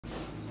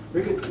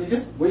We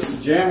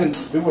could jam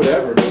and do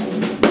whatever.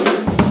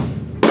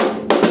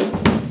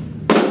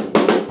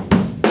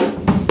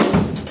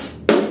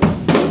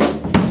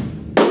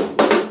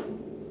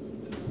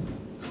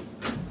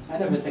 I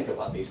never think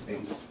about these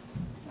things.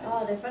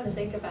 Oh, they're fun to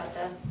think about,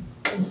 though.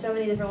 There's so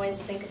many different ways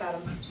to think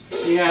about them.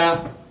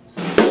 Yeah.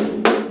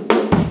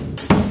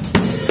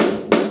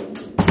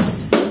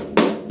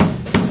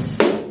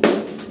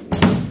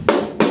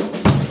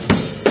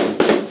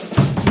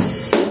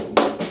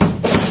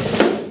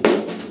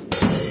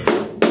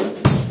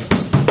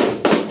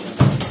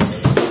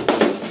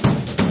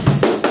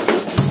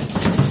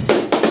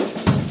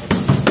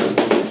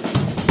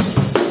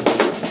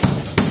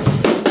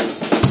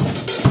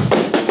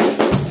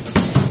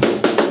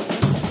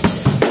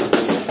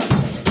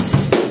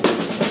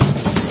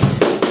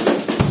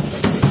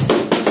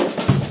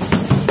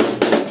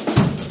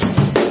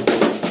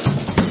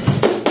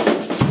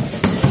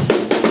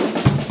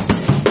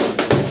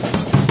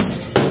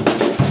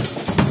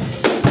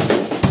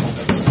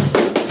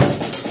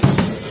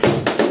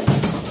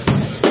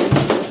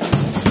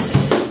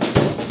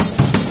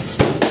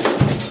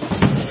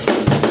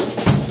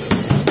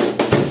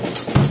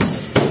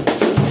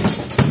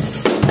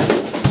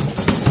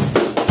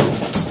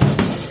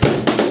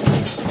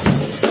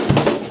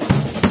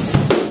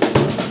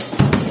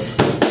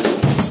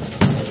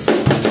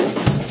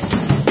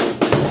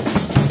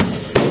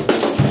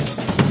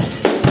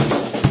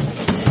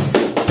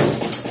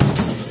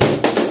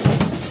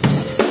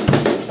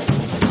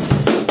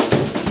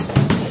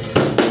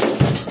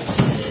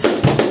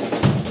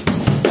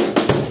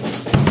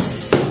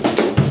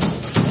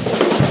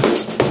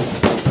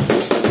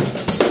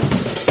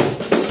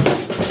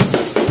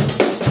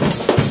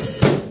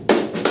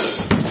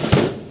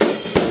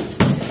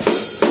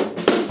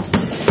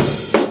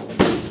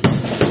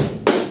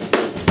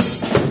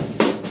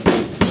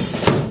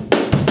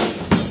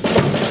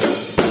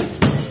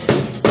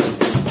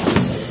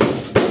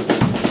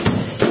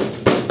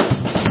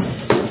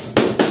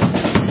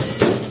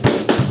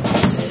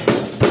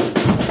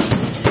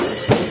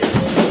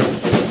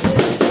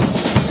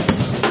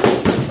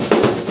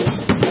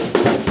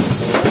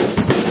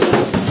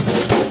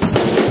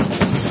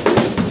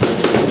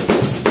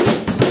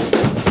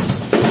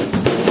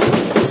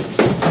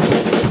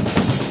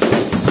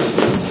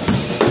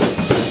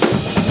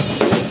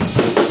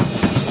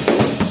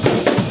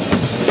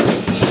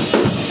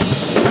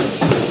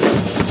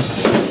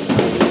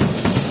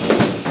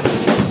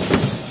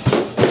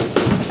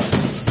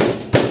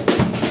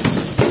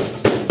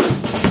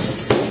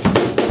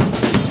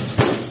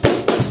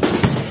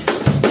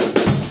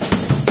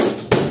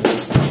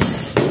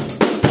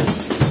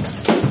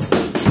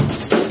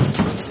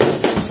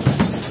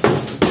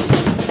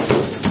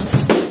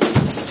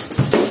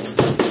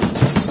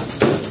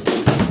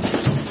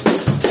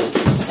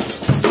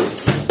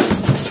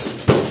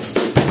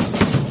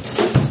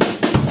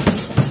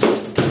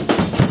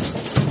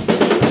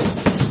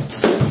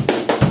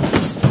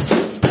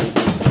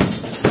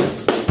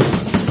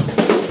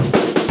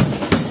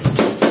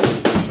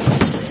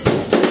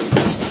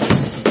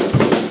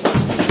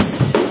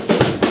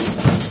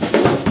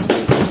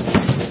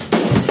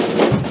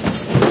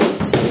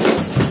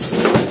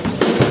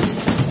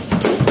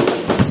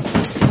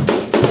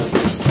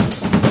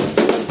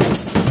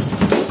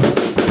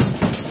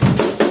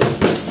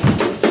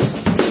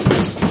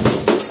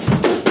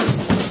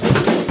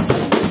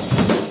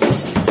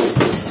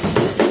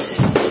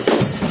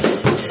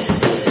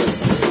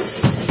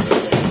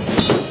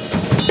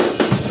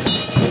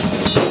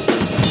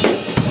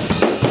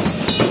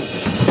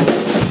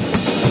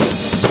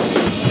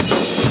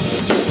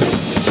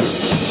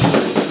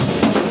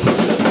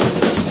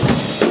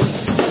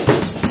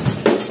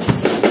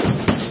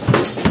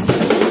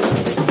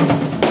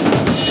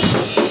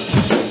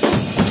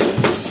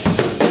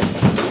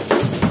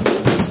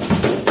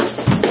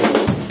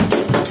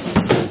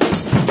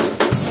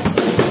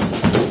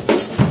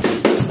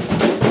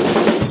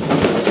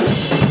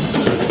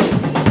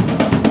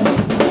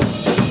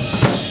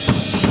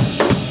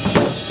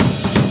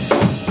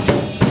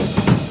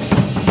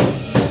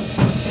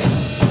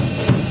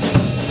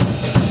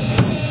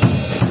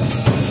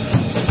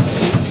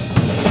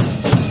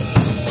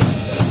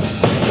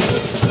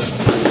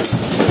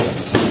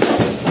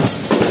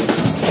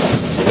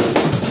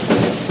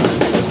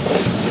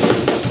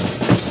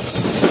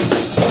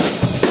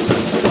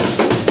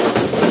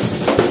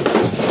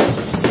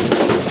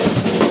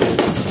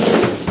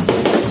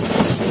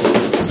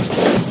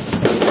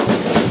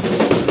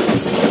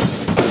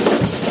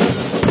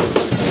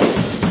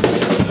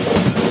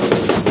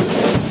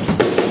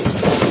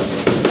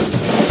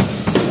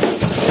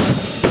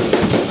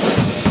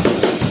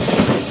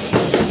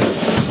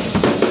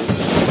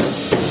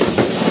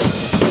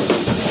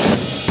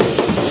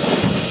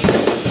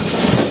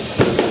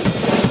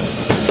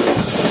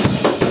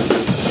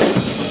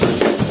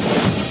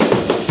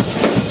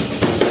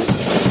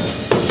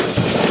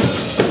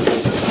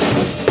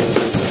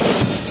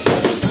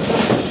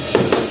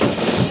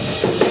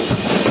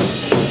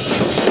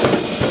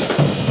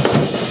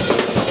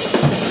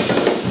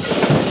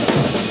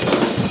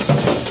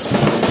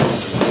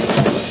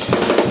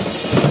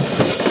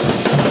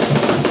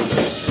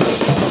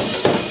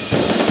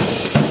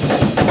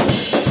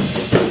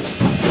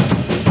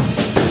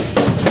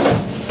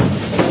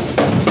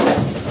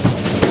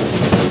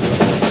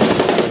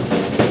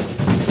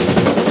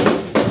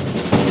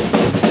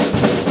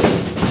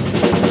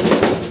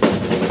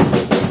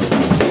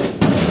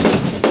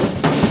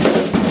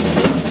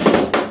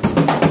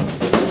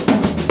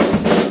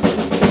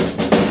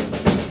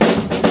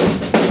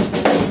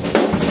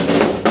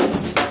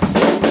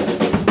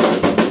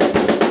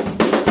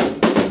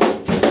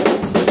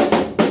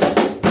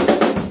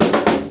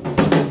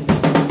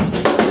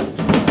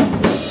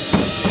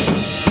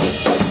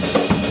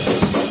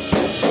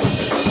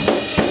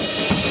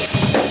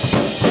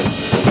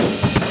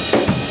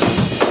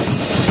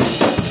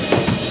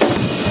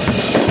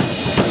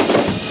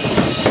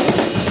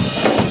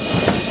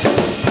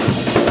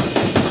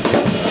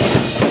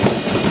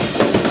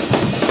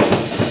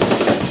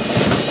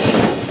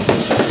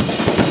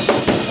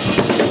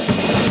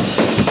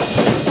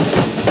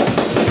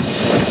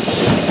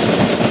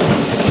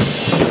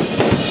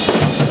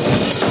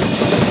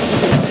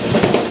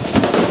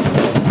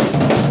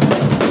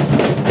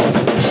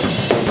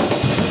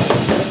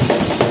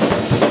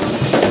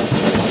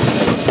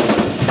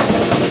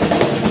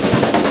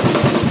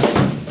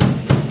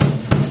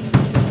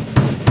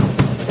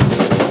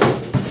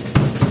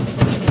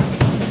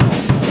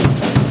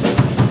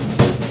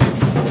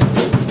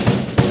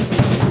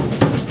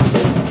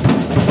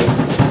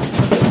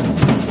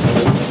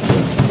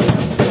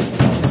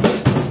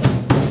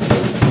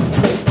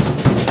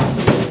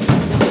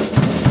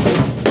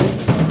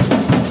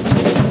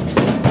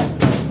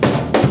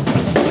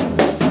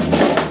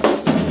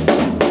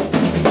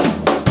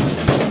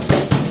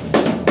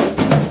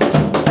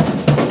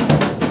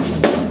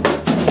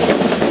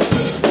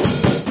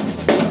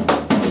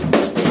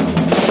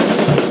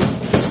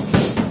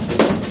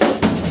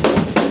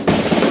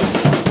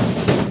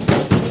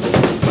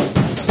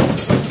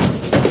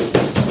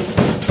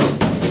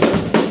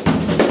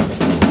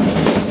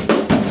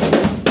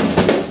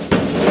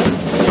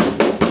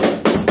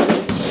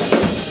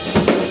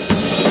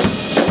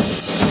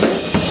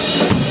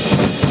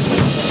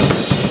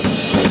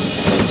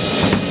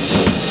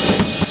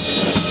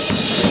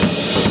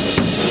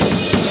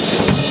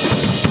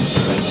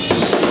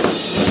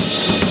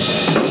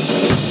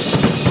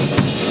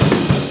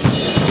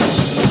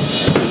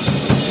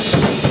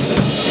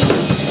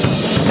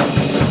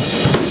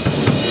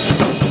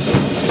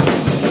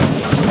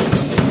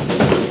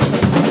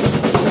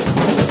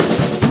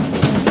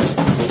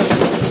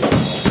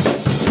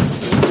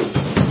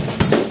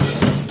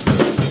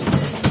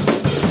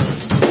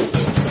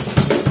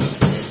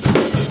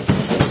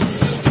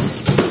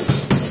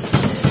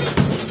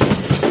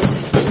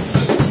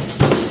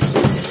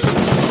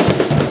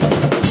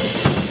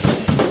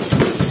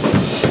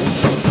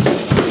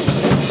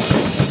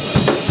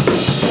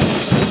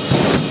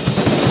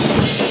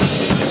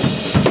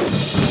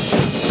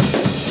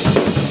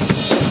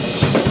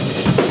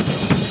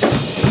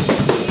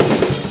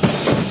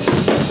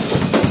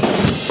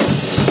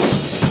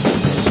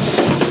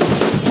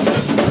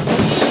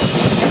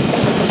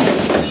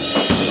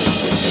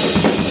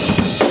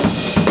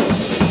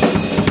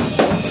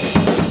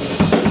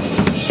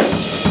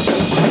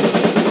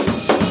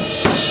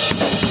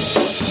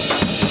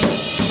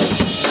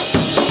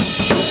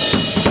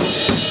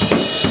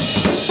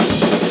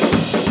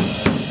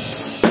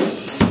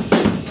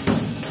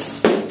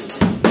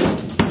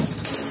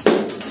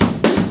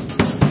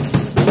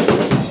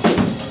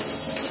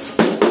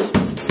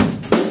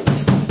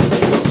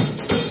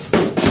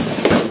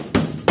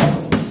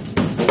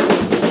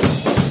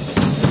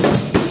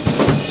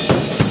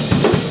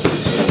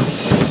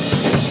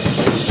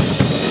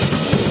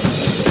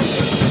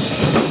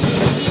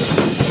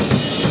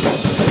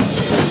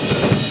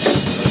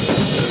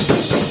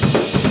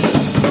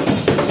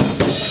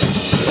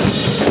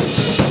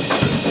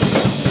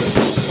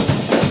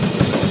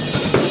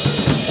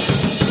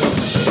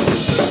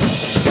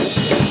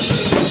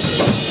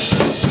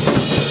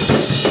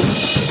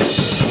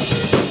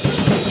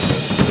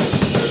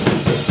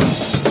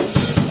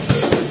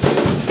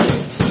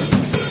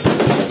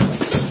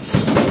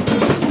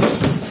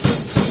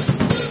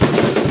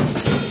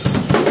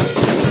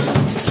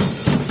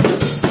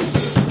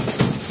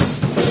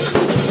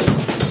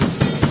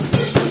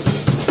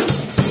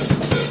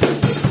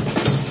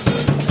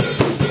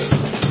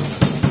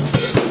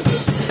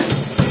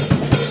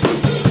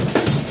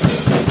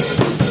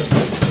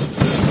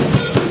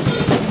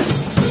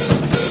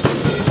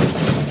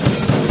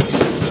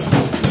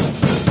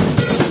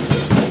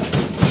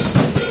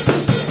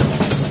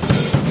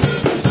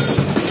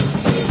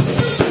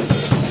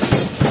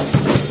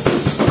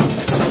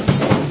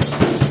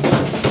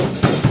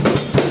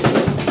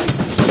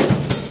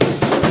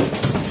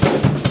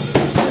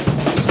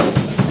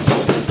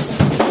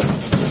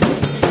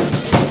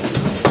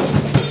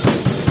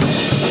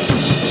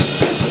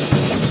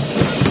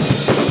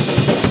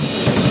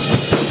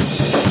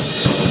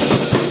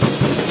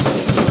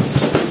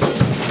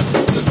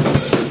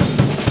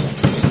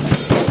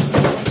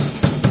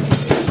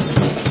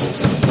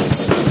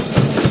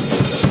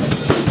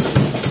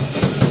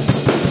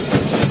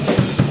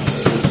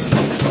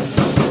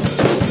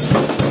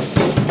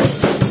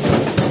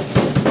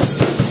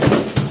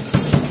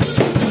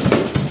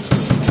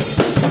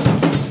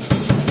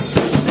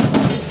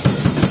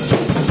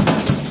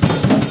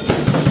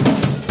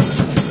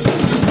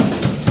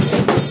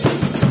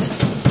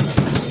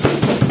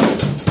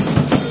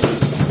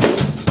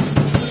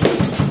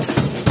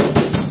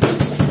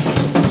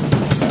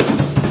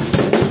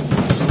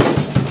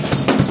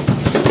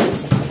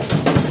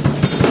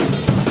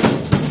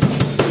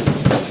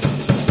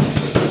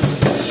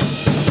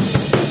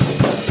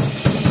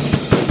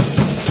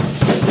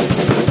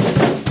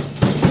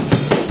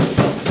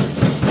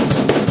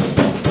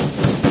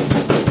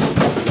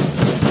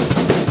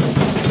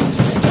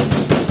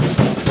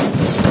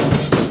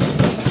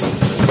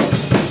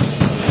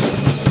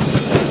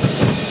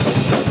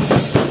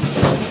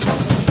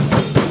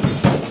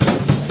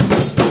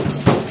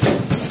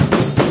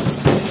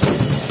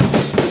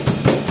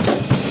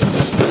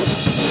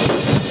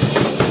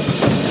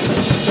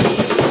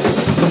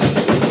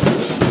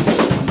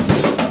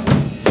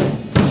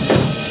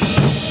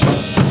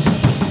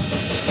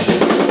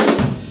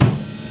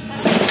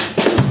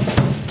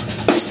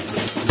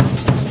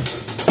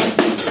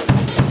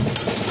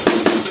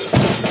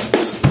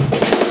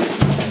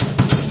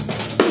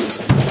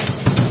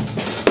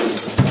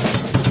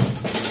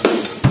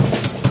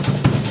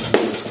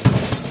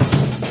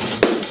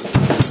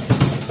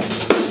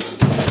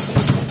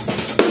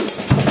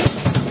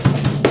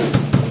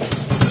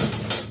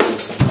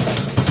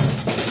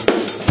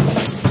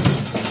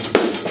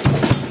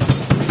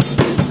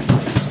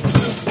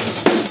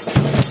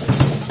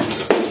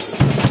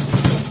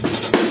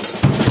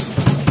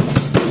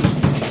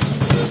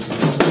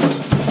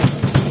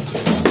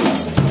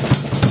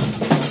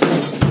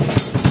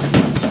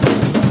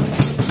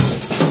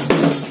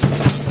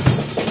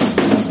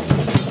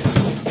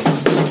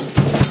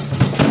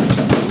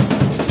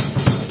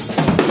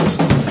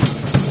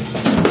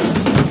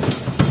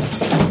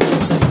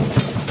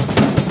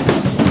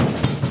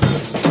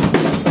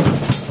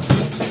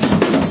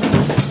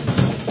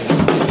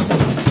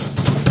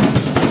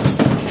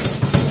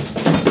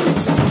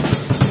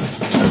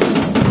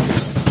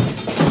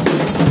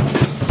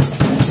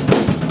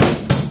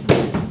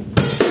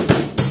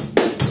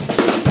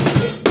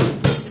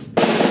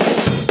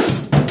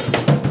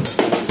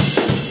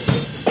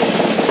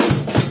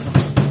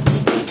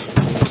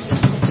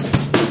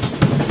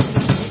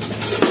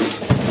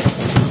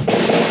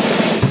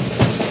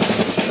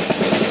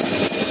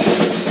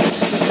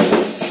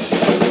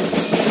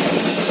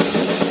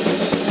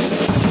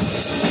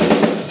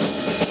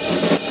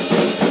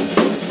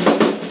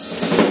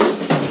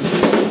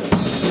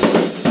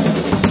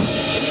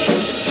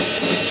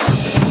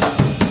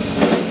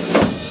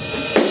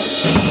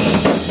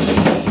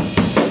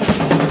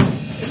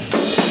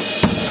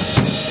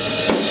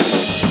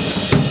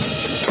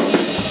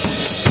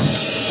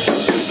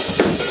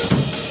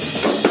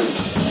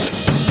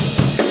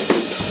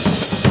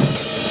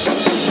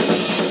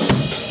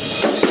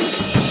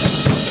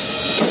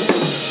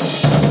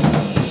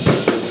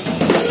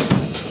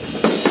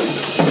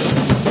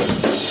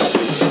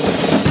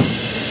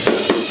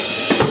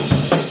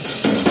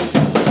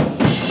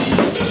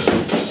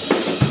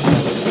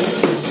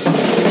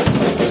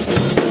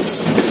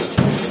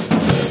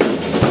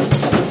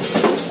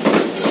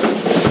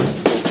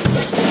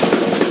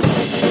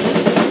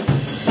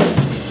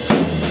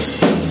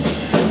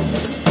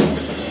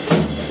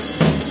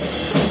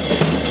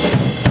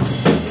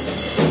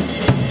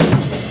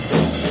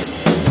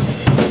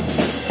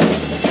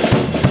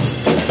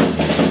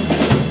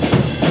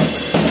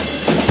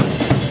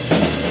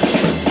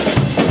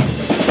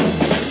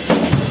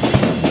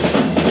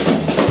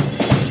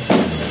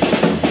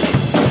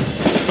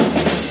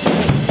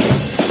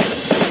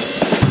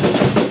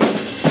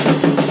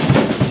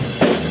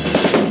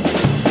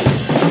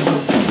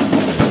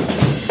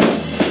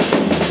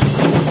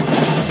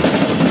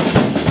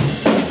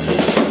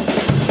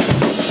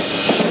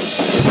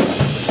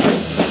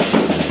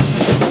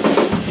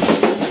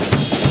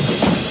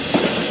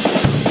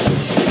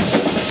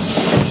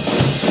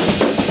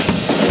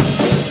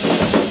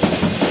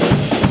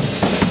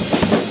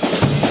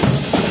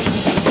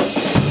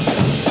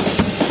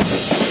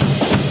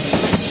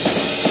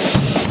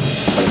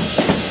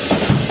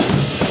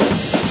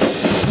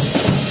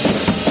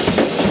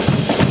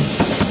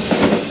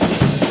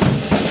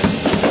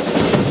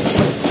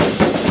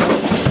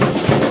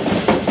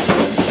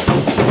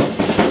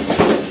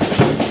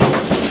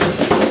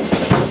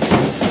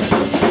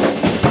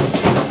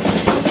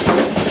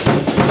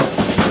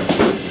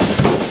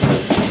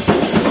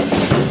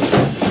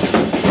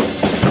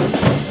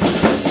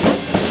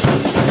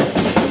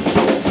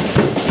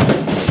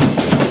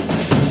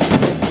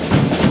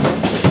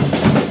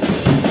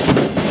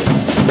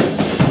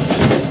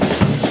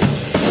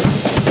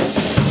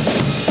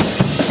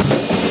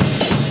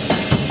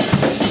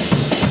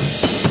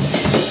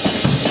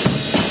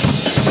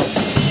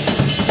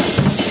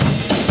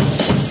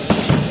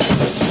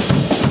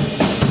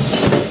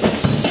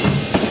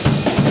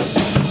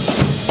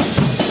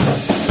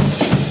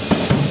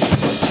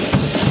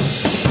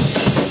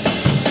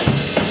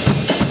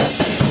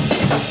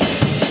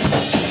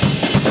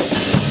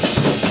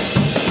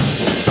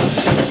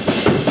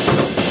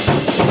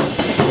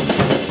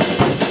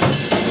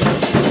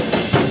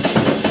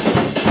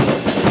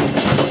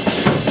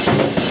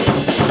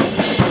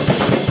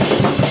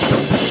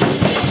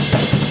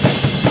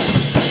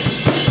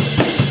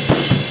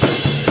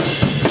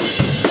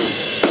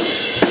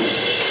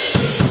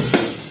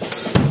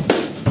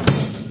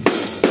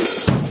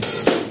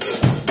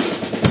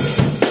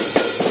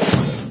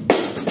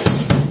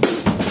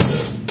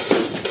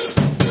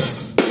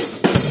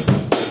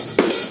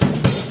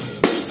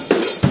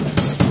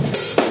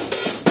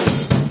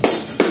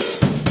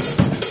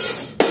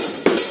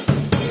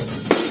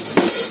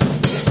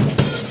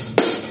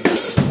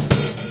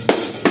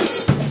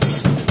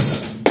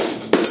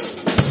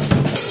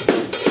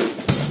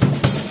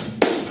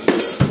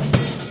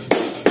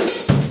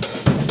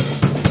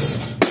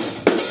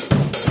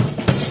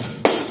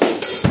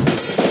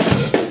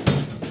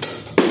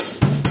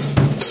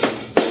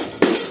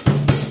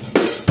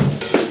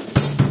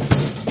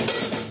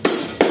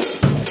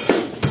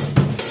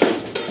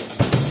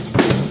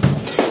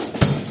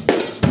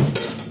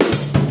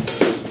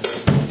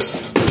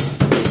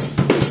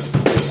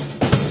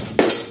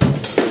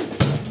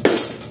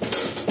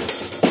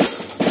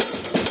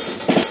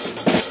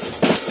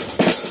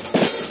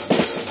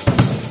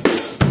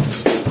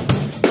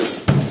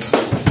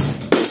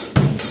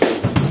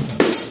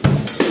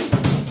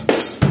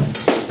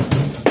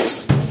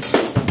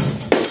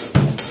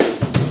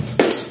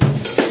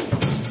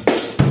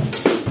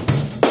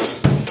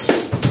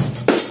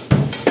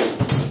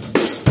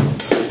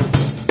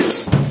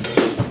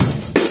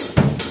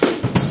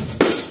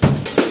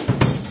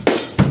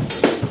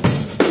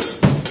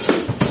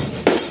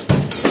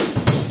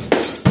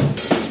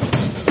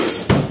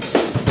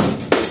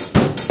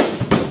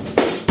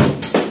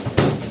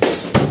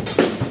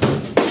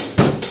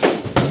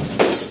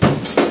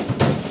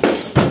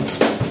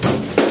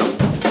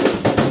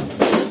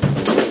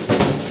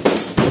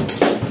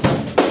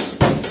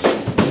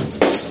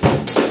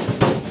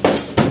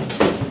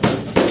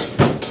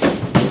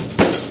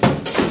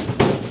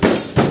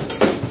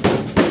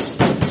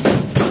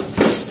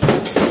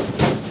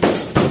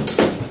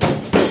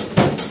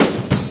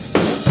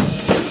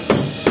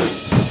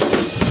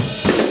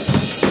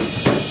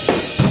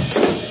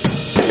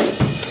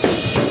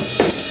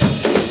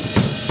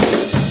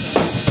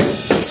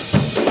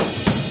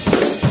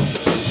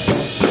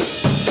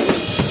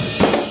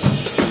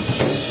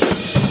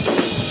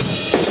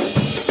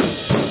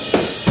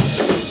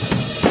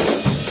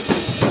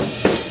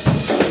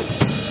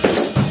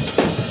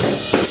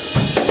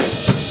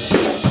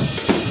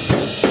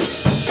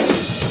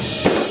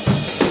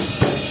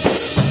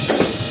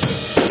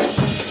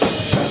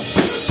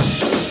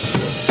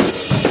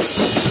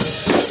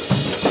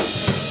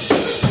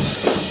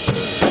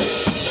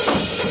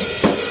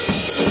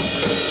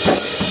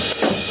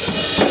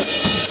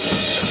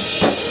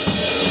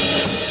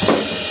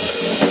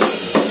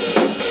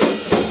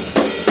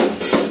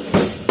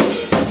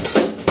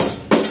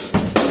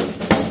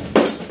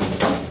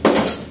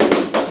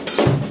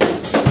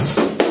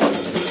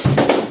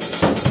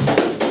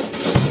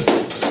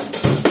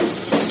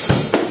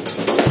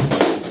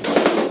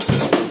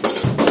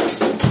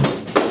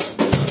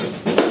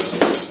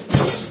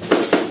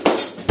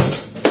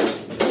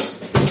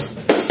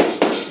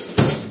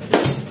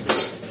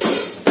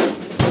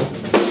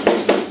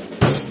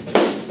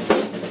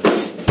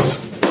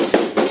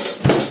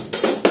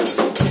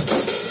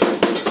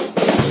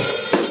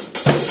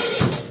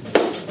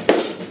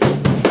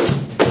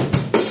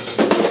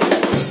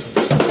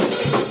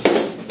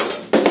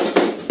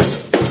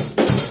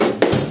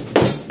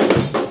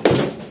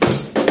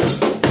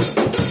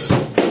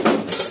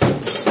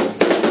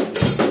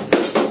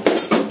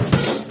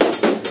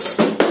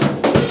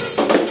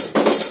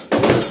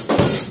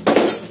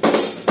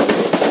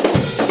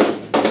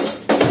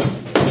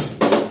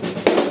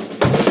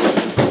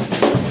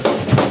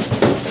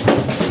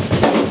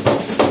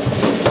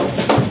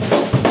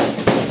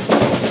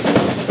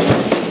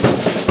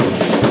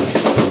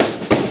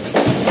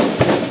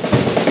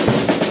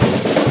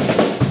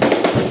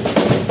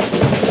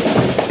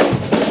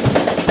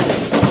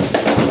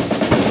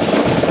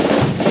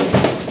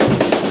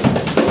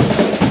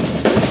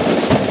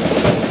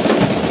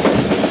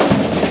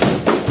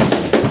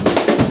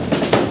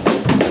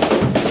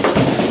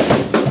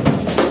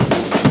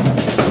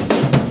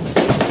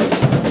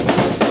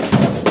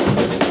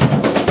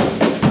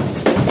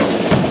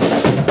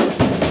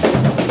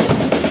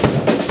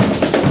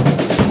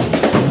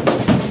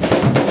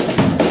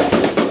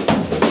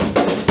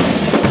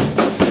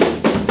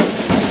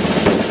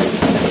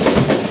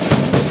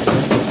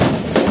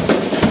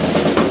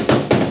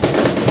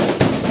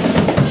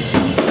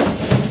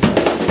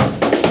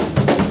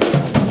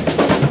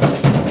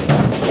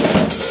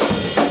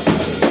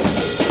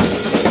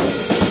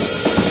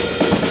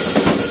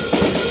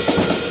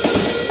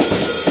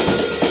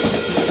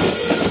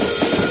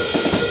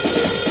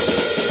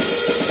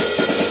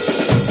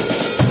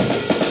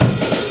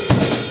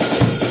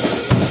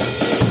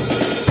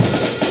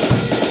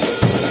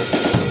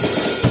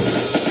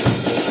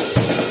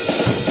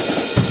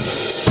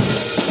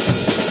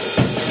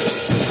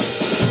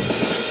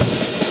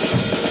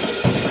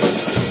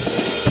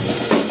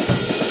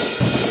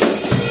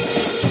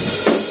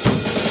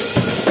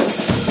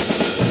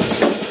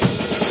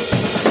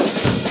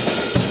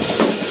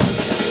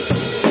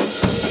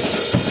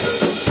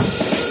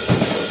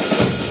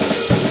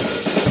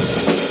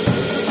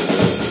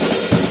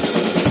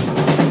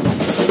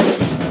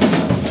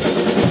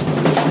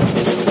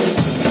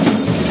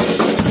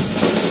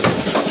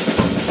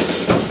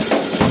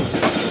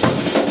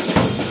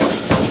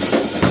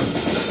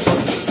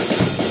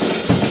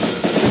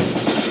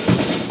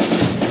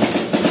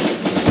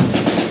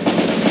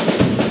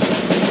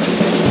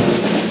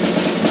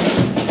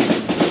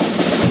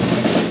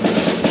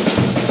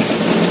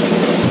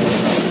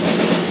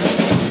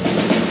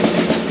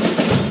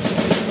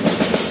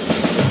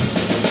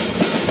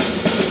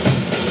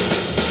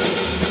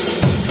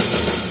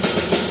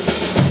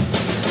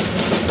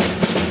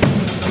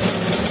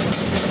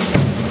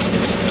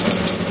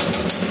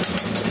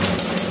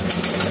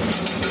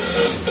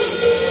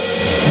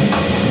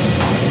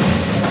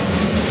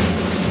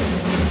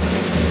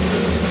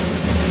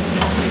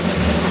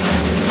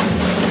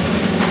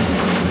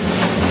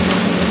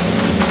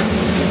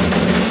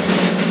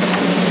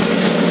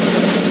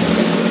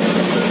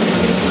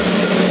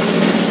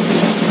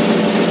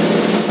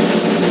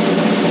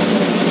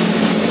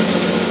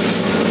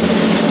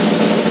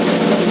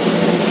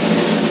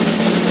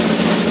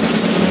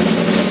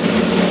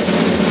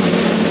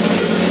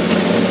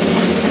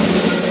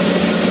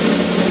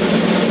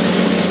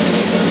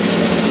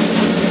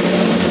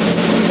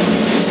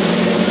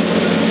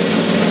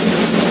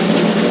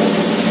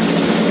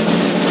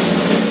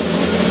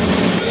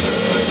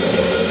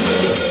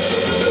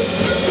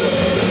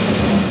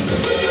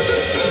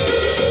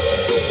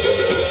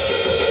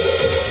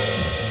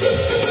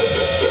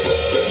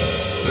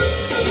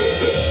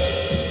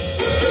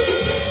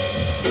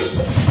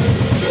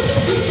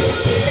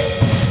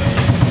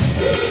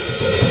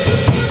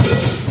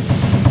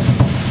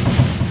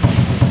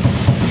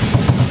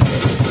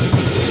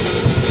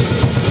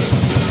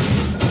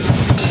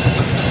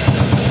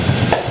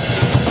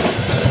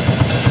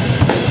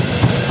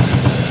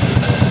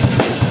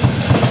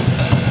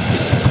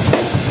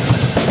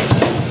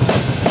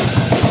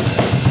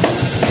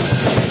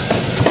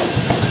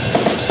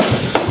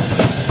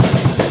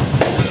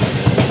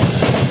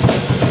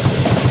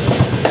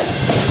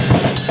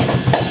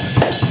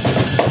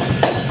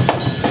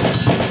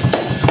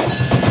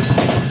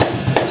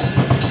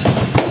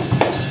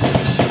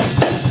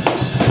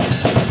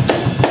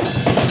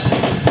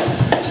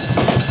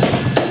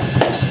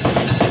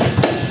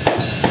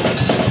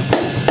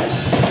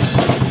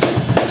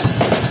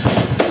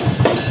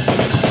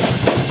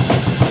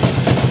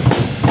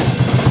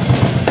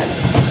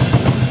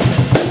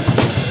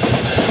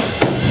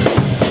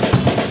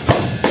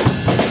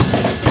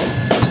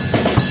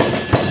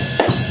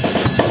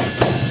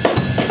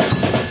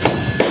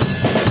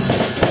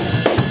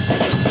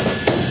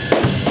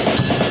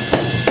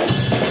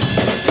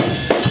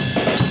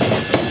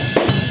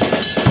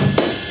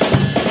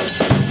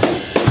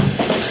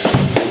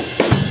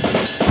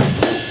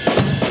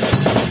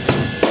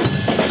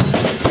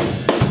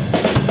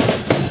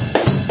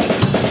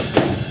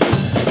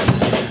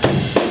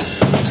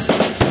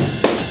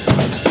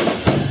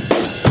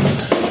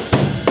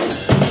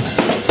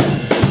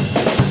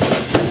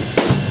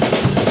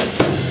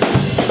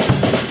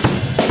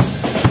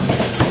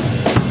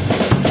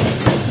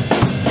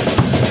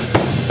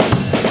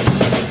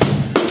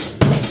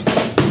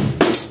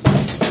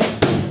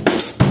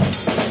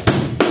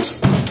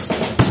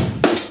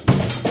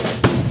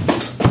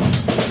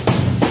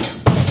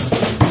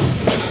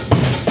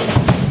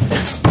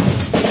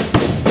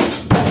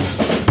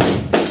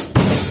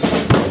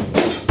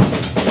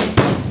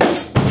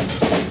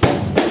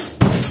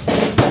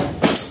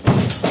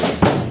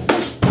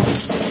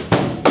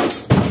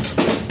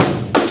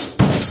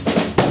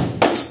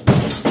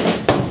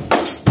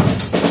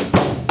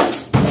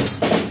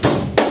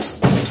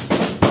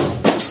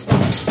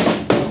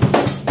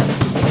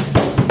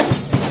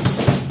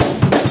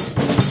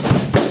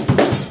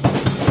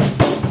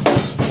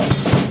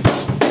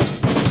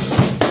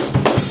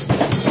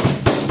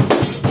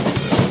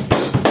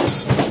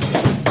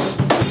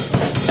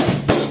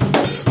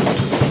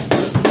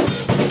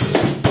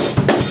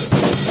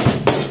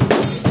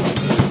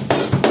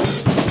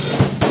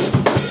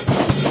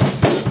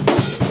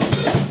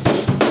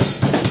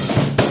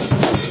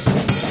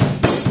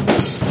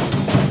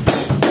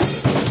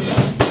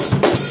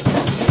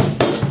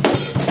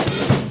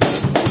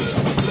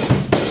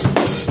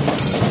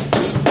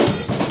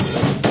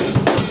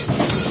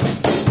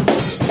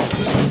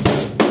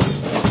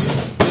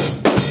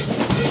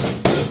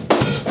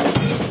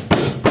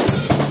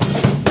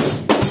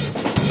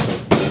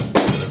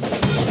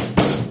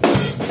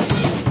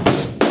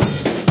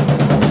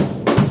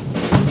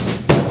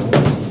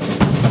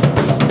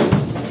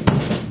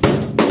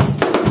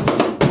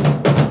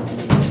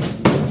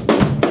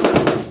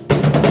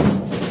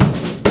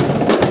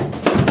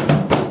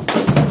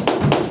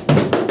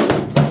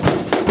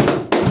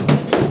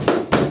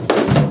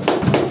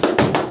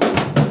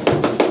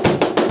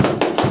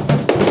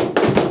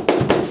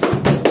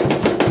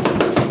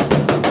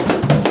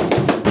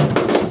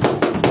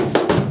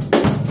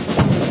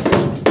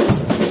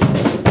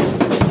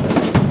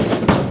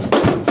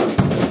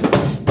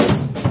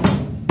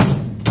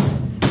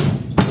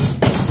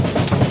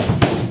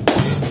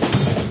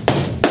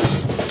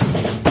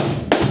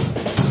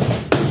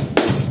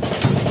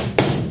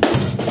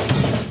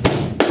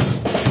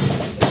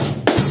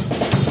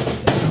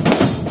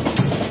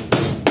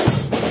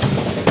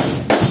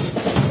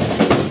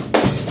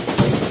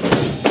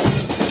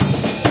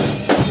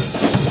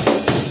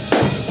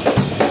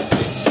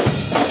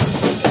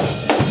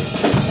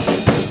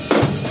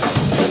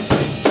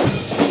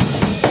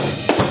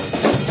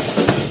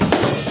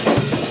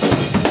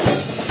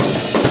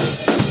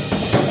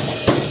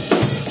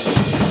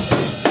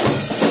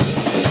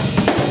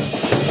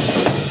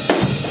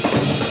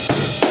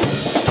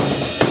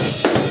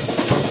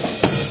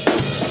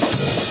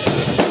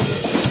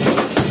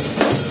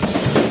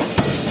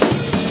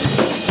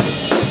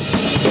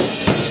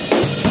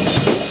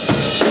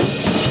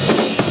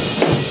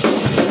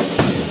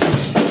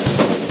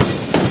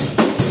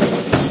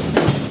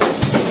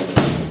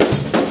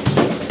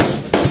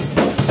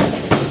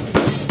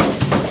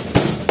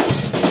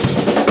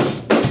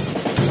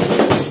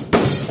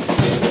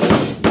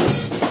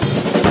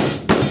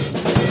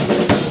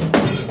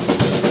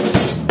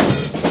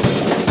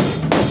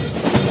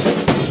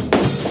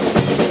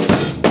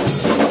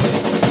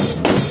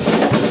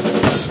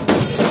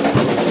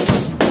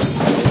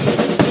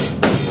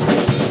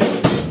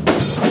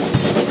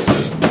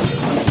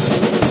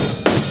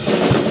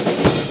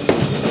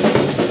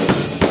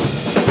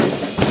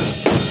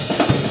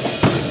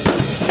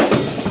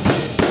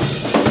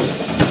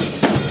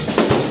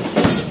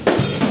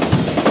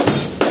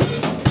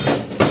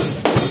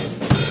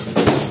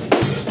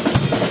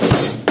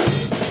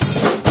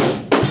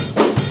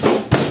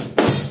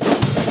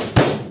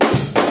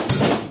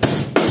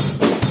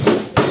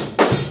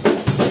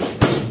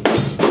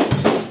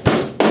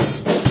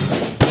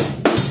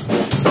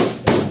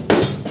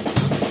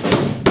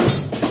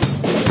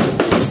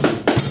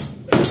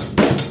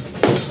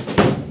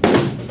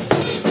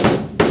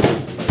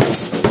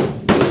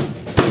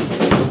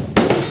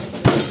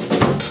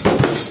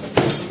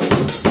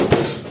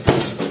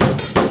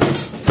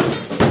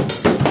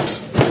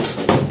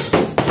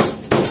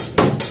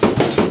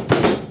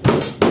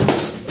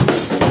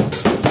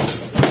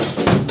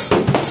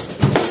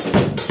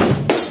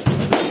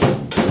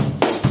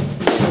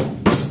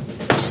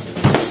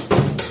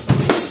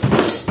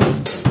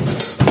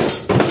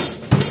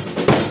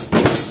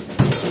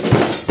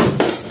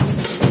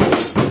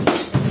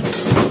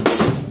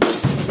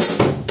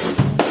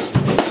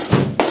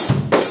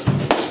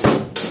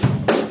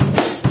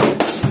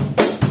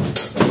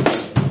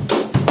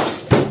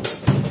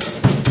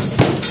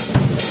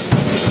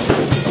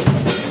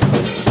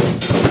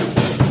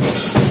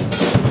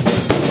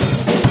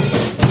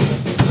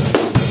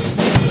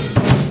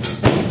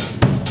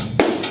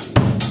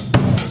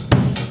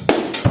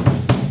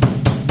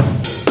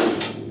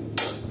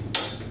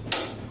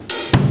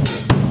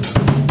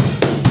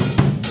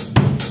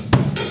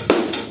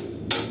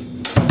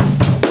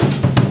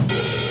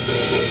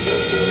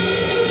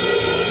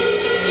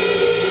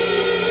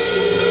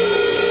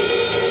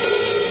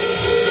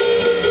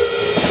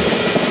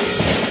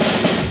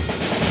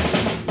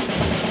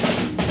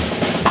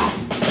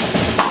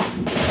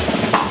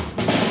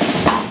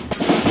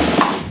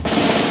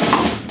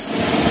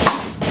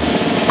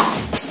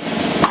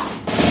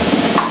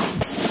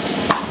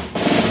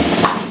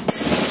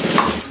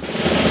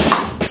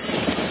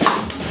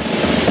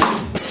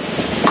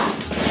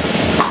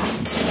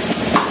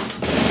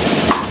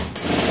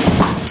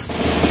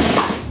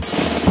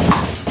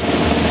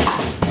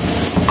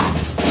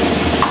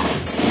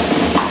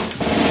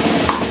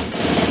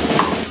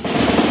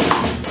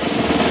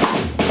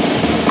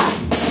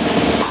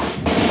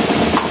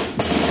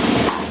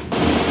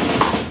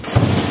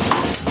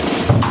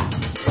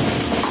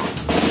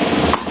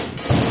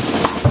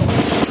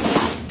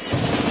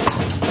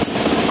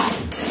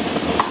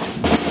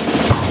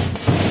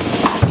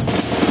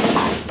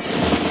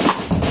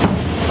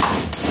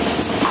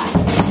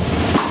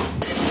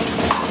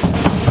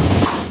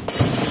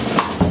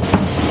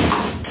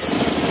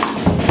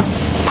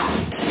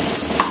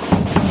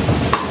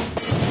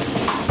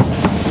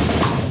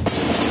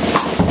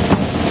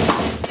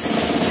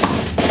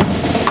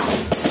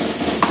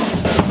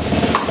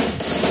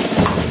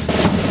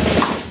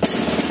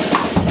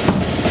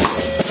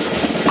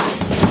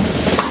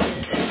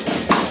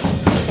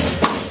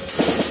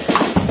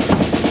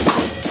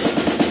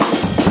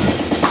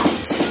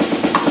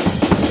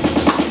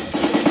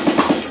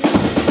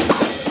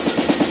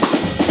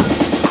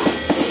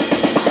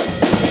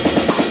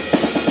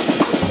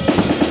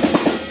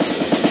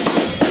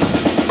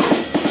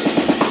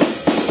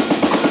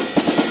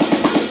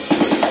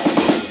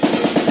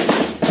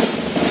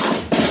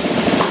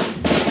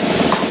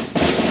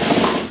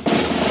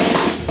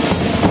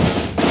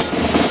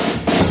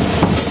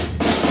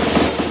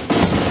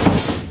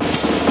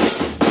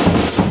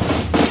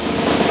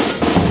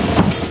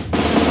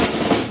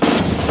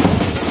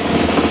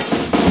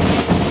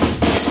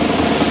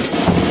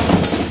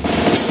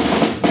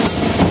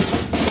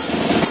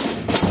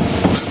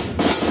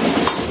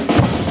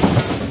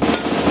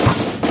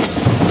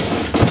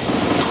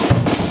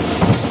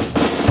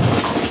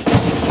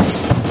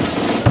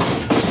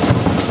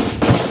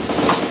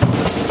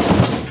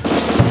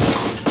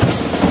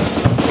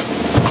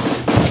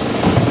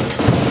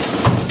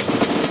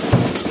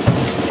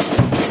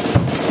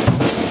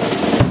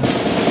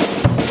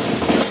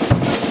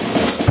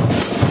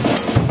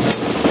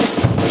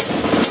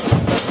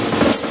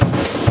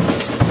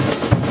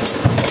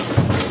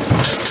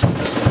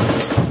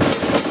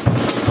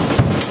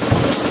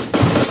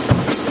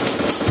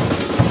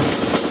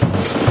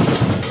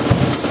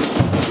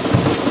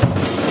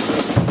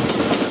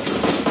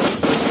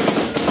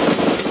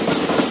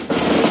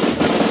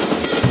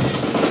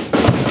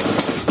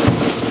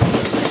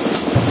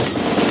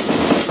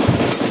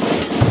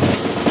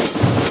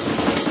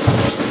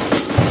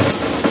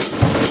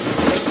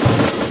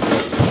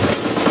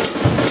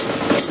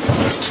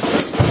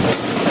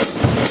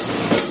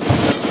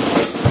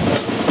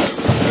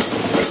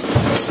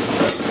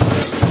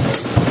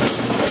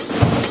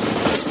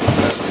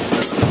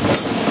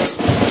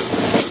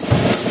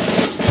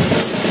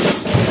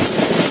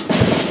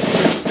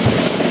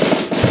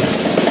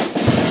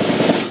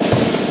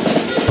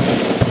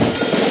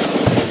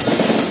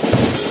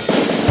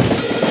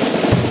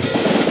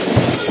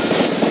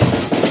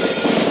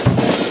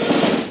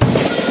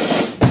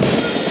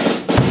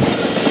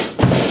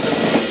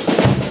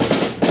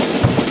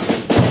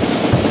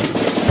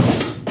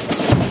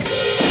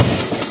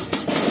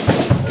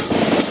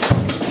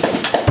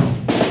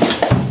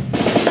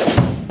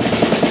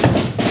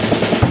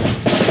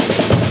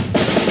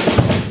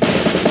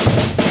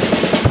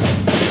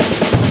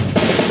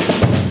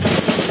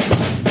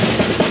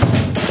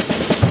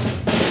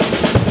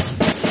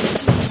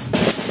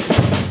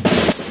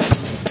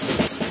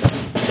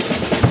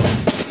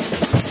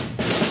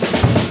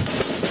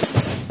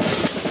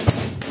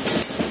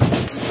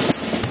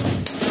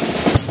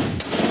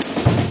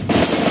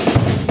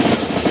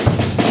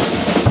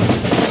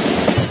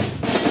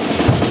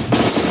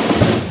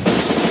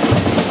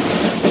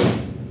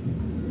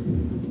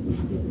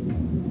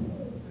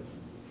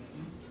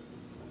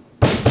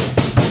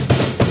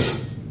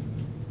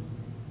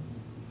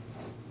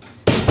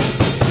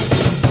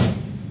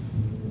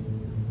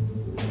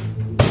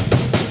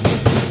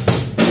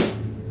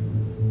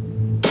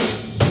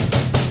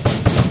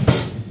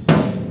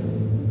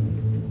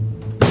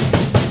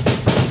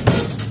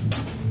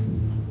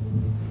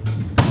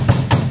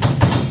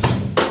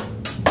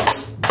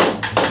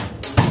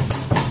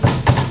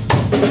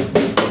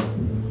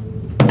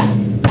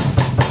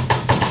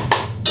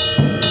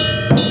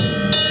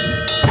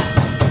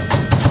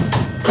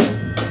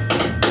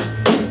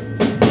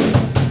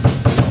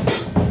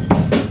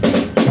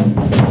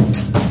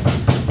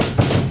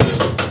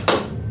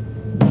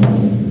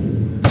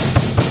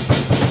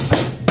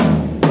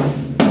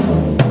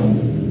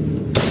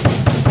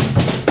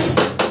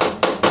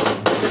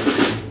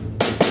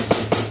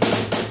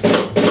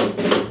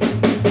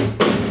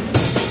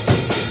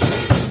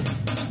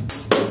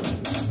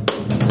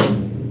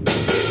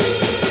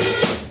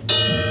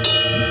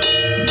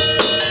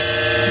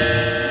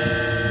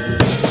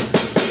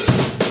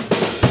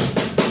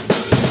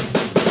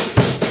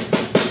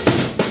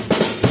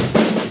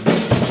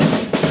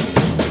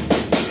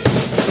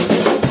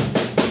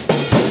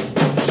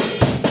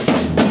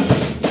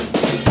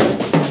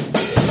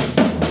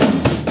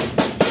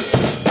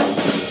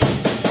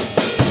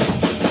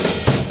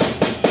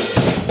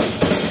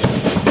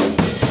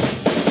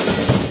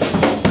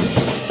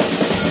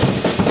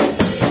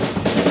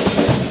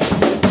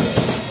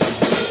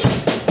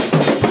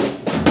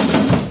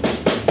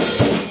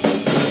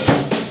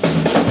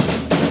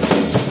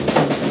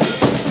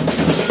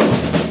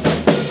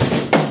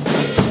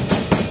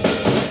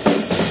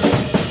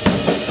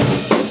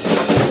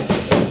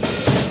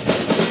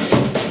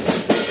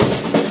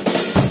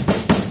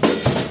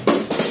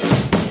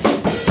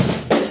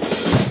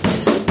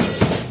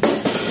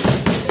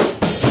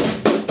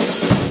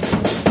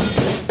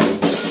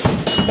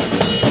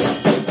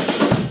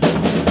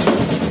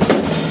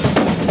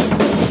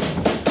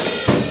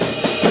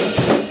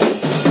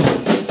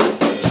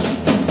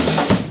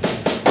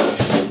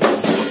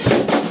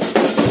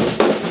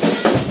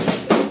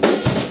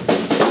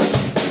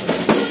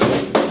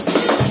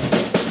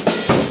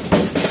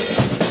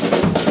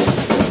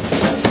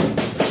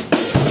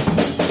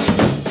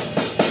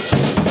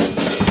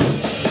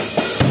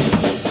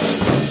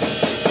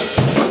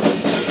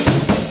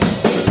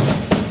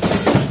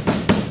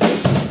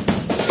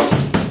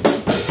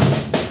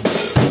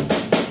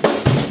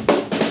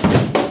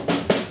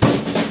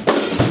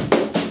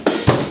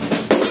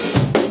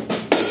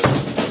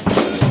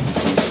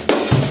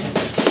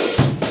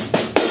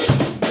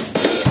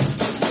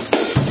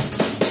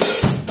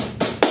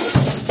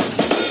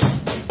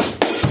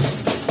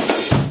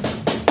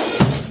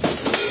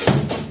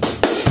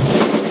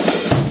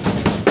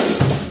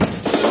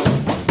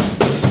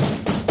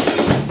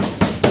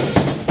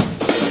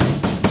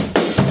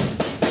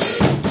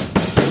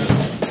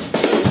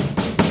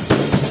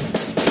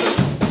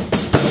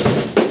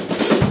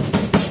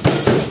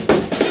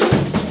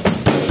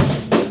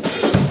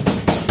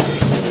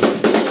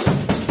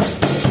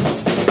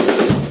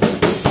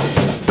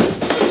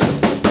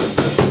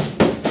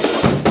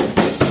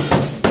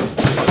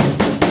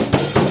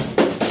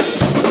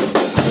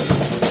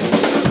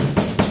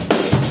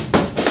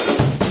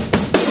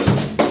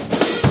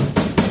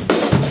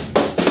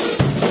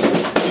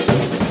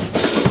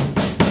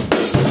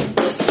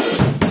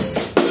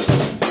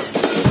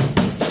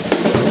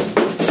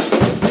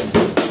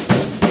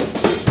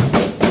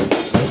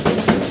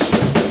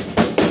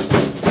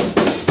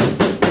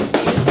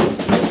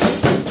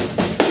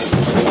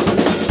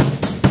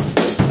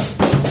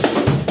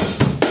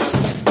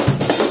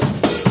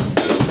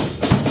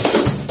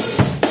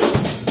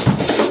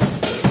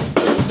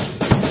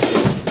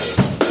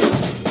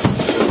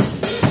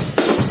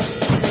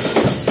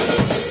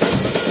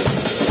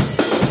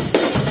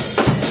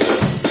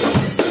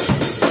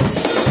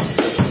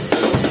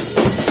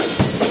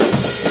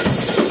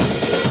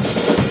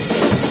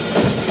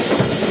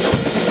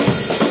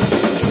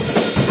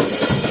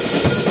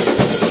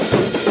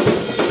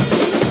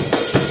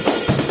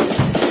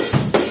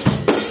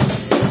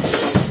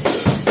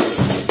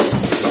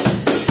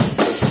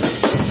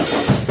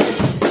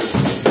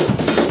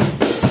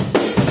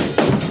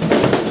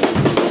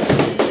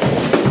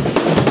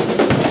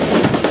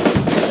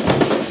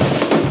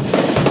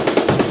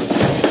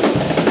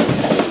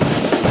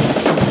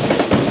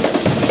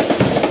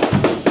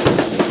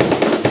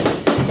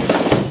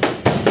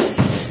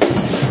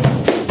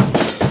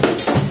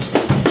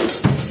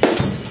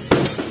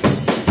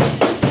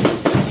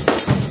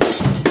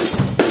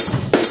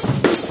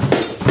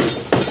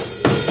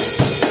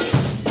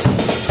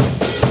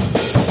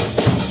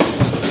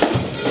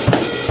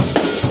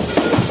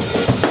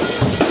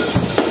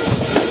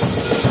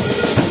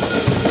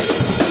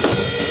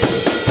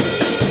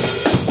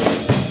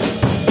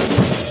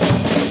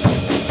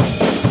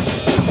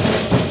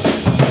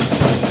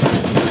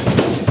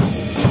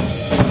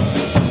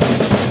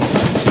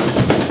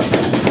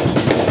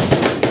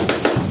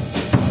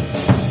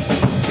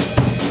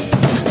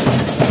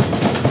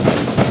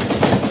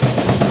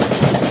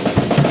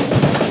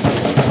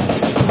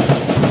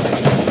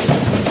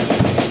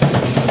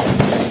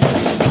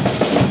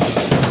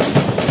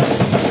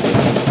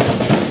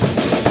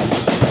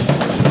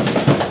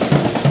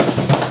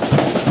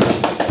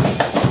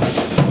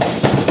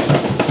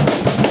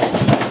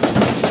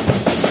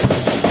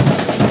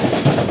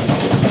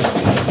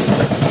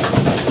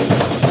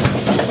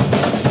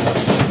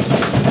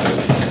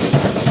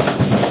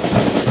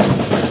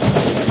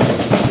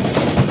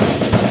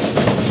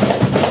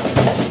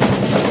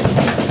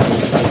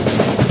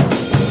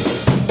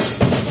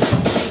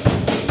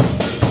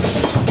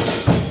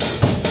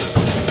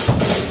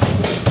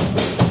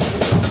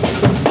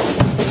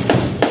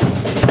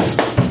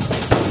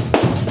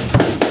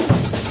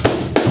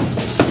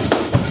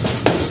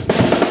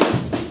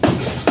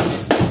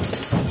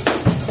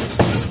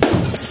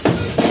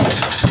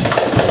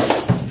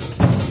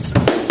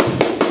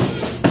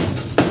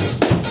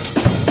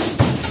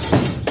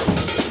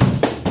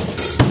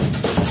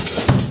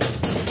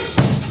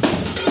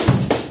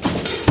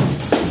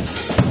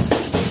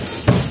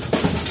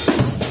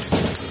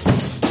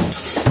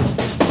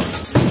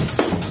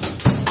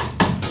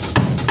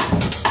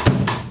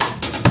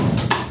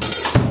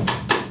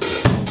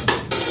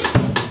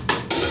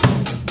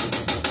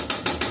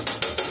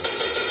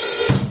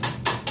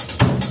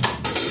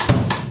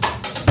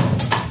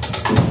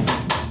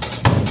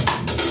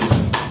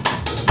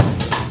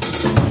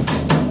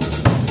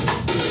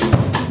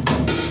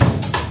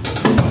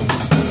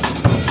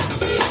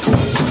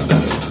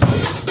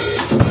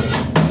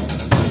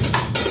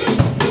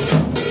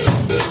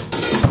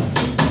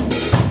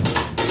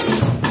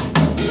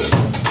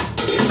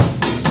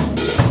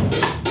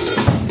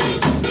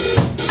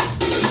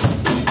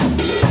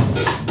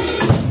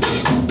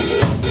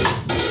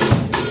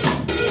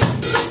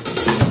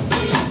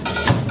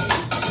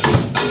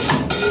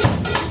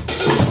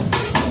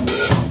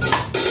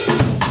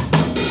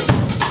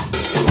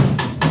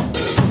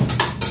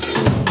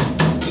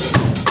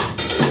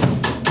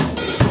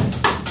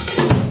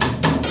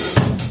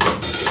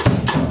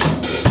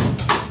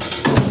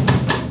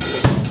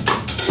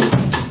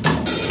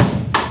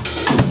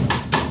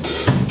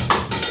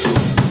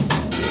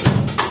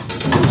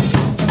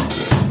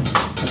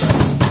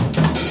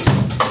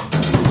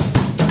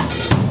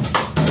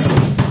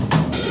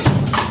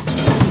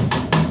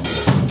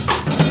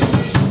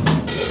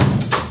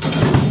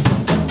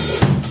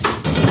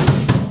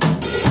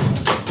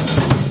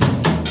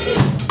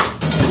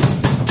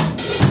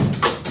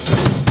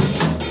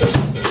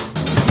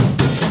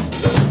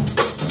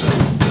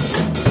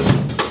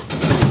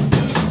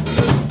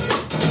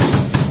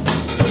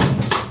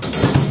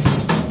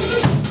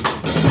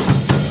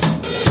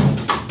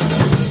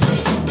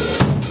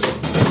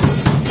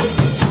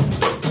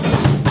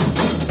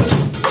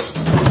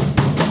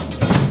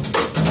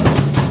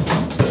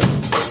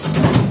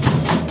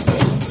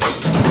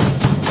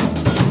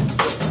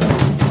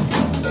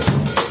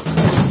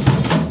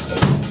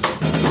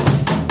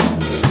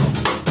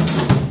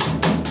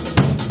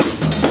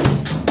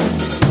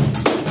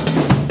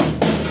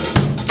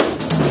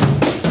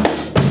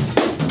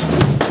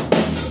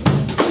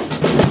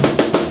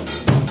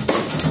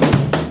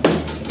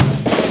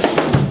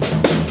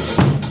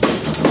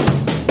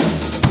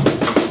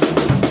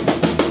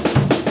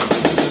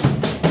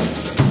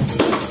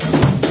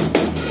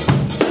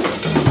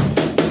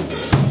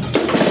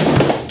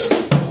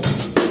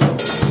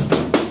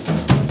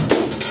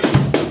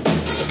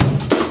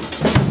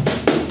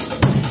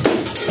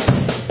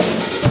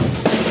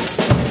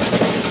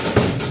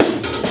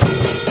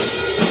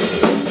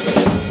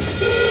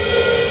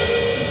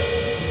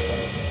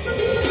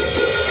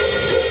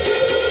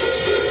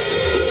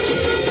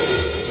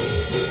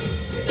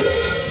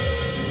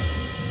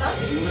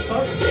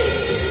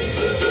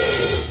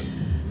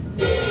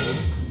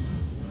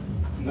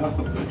 No.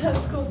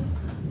 That's cool.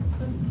 That's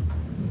fun.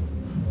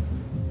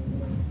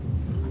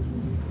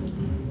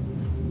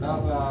 How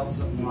about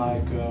something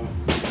like, oh.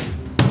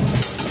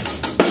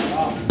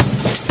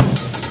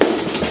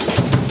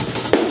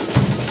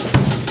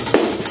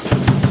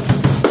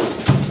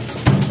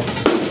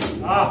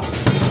 Ah!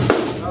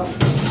 Oh.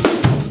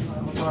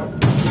 That was hard.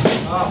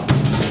 Oh.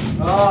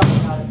 Oh,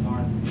 got it,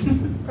 darn.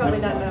 Probably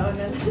not now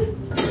then.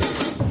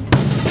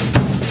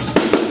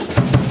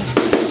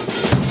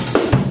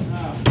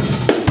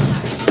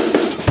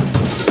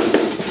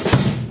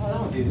 Oh, that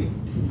one's easy.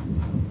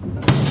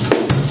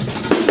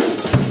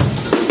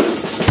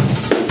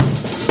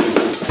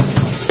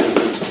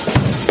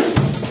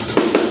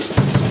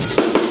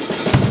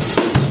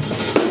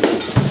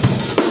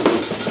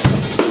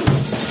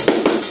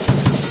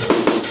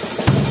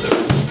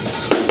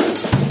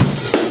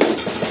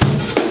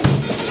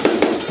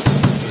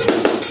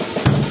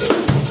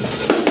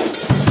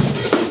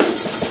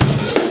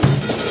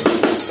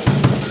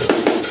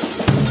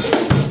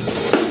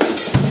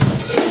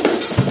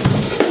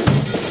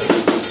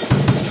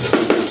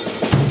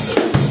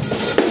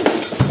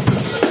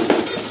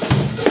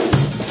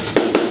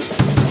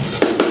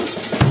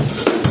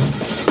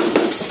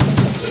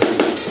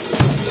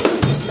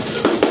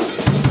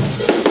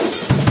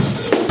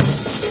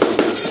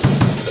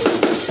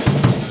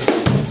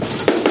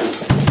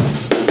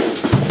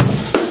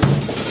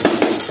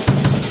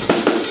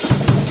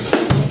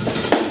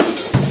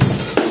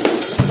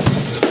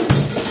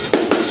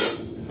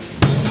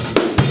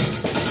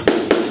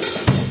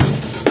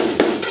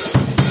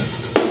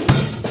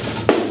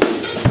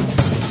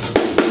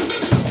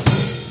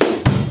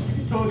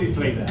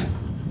 Play that.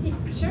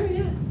 Sure,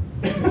 yeah.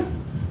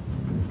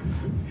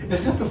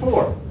 It's just the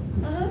 4.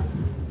 Uh-huh.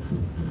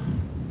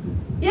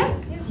 Yeah,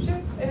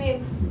 sure. I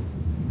mean,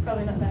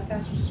 probably not that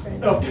fast, just right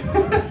now.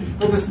 Oh,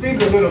 but the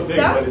speed's a little big.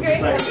 Sounds but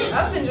great. it's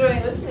like, I'm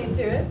enjoying listening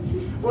to it.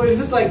 well, it's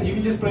just like you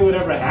can just play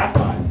whatever at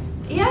halftime.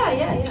 Yeah.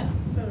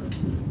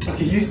 Totally.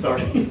 Okay, you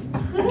start. I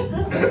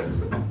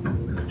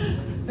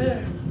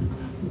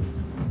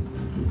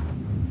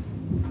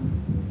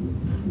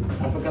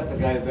forgot the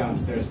guys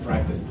downstairs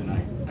practice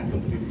tonight. I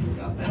completely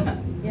forgot that.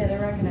 Yeah,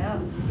 they're rocking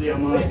out. Yeah,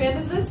 Which band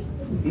is this?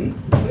 Hmm?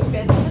 Which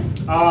band is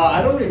this?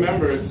 I don't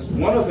remember. It's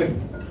one of the.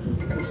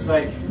 It's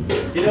like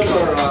he does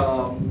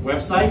our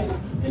website,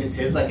 and it's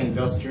his like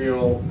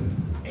industrial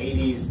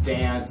 '80s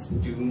dance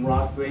doom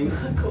rock thing.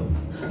 Cool.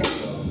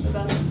 That's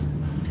awesome.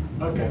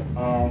 Okay.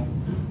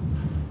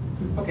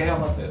 Okay. How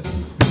about this?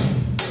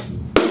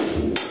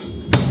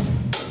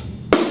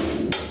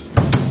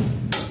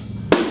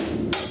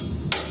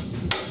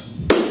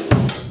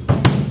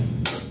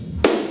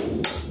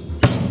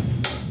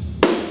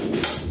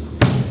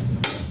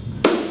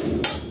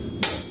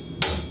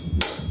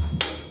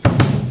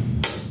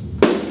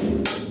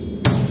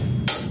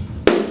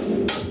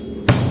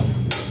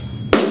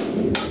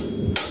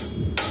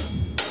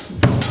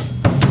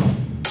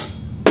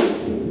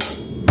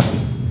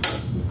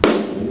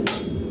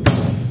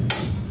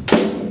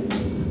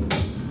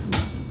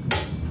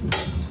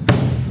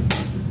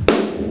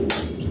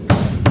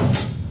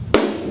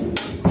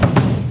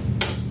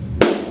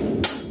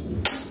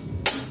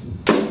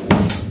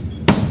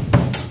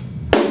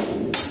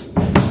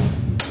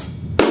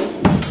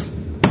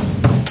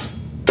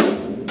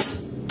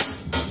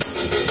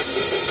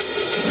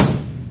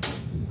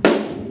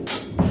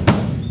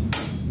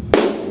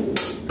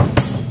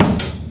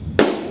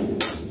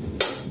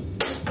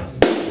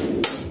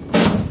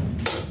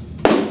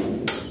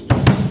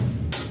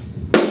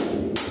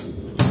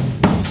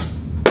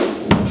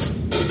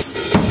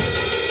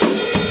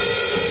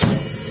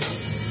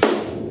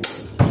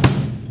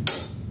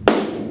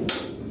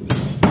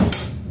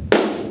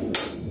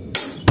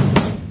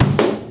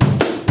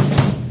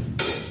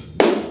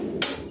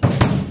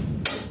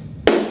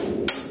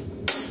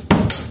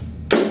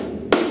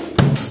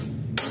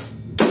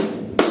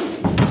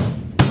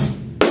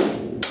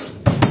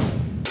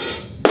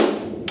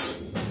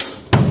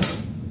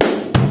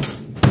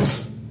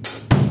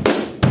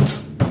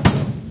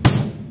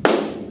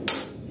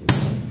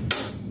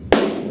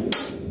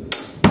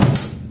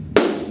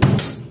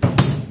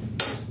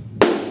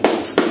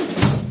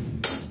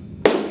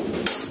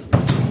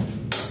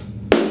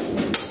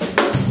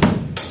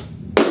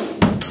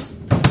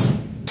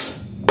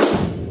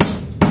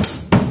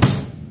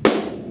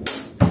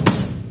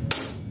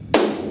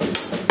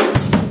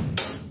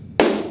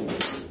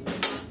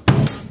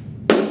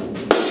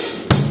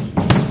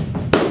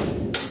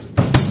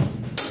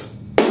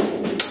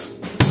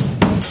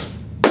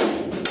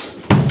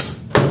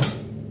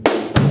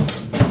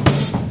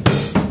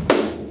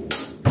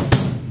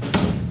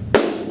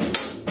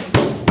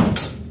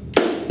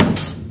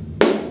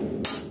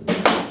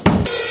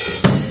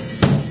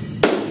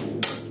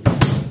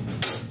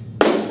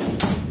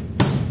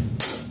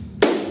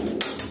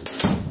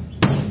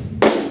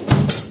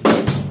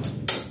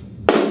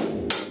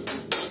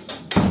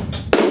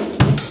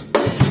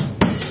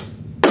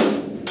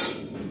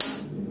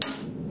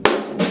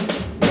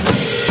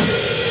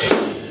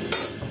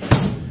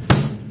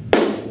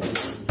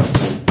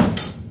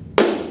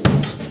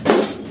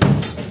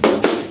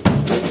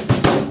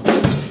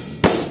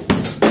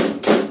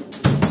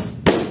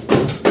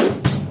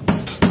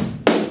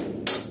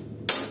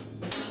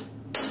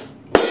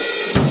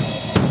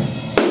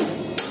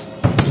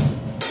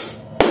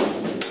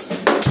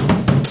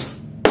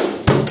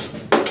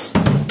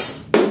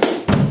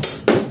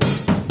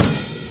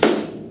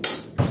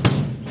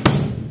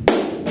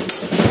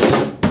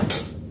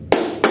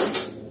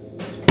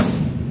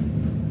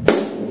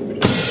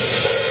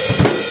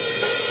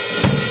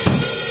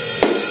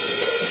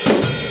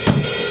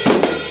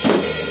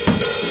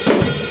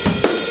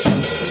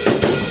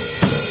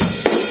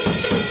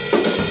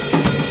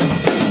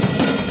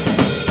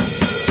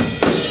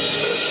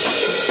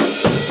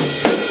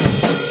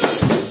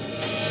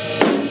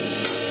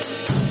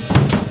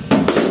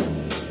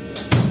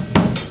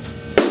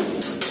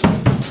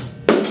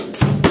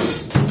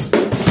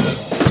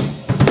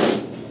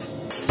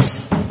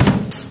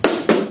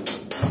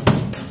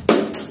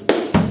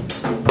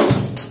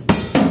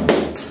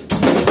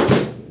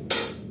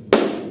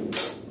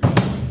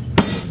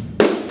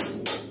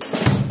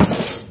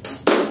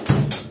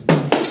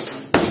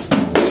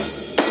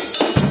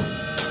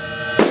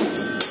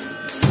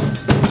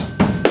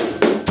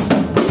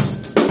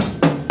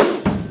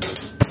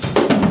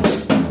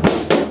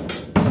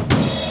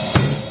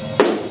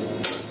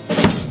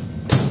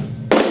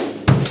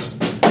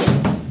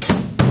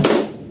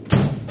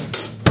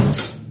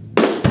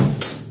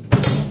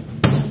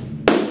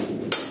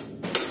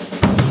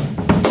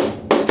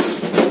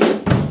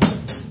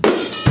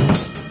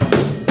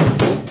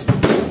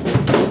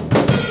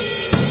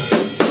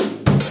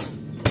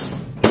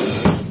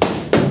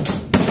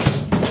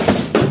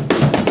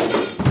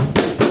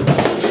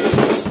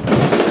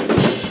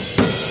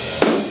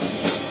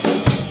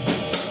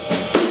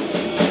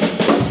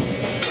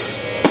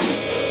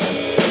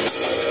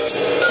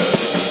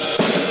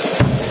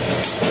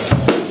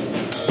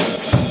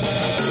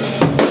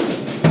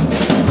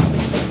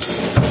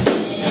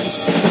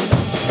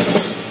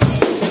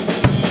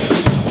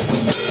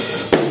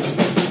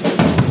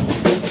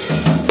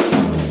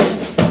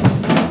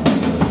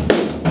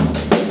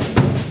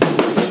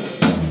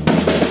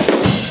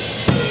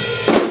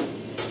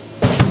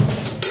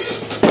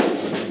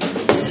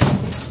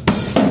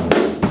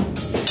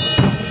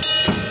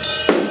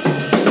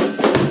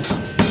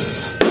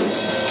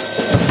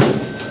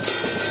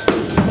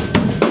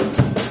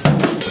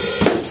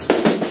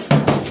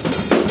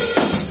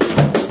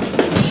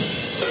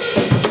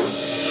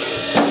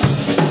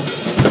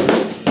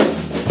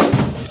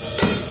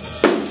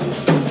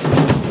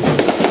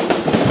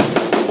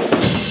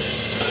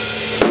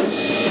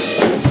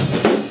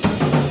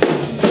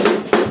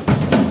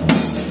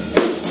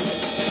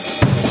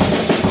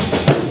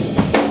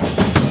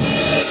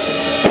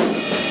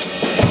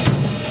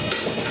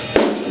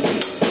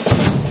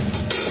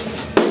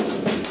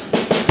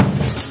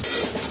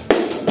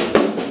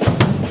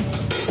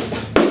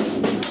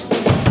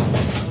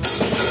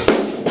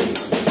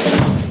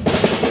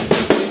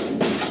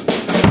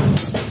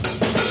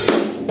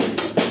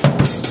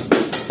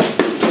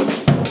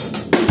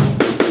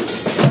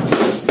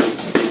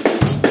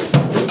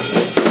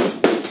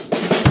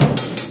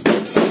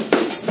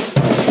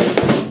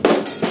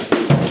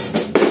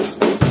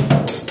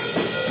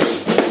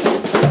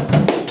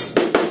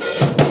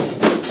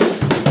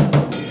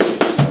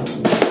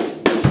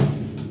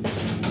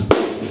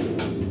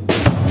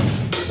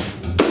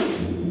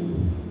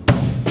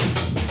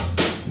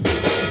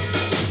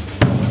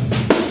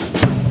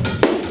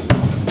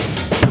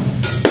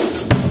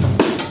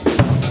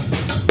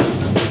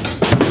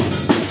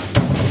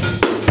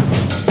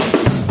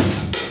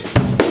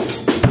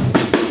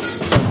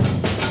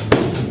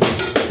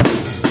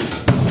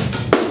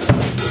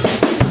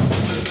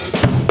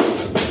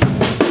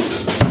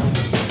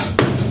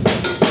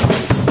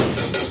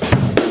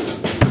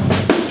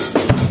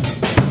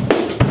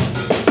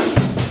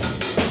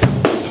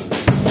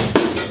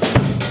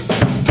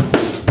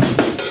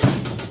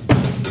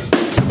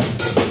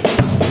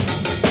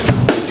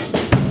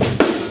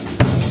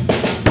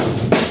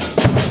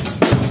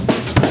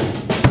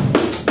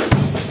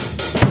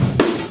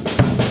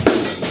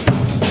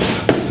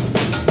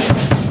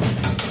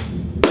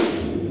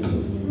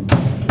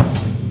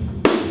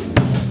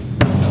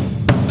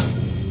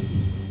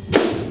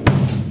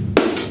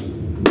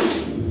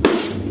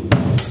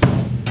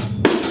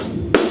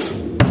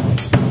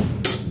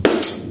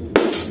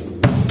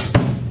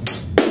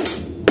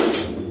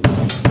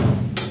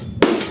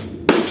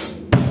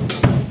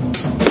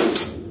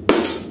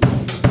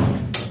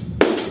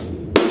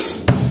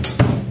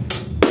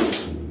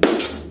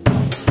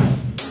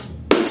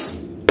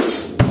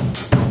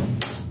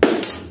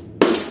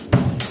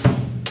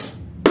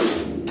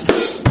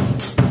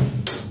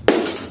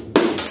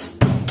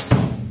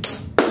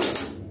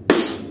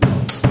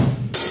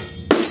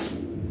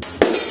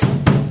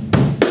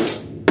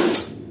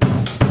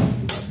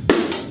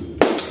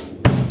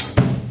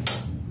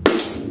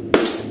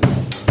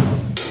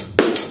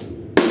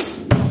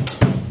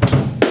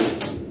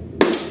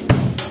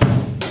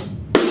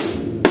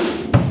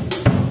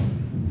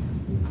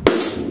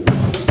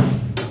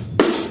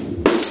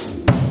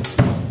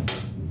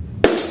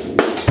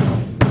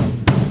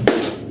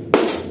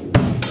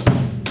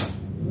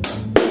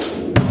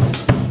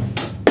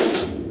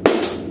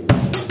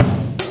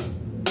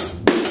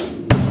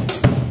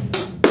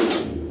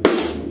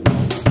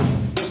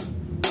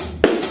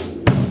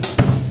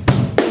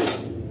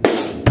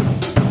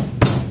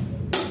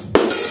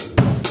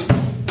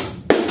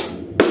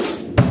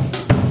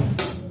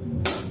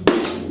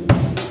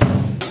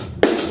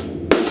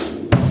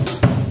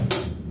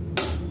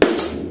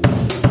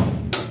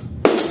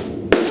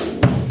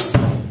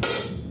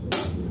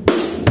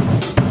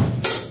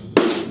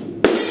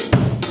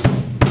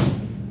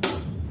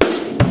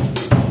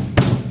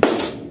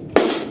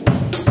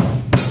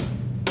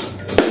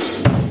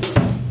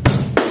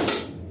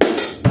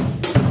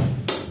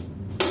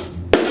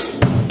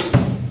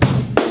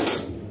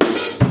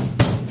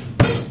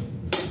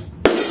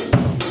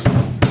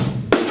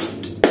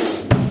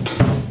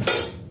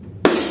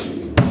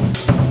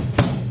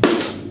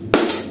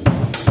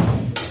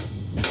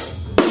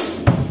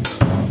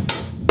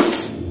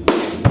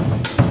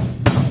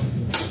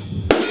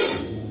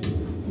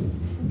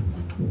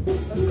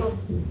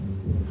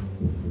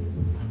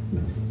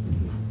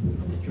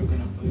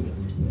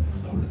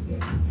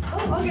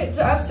 Okay,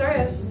 so I'm sorry.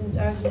 I was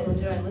just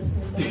enjoying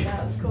listening to something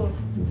now. It's cool.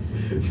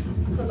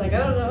 I was like, I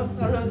don't know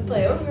what to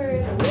play over or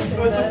with.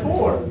 Well, it's a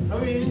 4.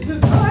 I mean, it's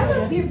just. Oh, I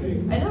know.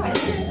 I know. I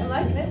hear it. I'm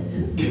liking it.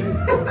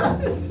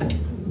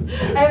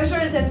 I have a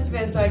short attention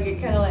span, so I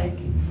get kind of like,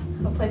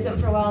 I'll play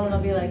something for a while, and then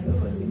I'll be like, ooh,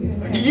 what's he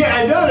doing? Okay. Yeah,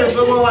 I noticed.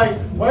 I'm like,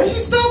 why did you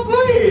stop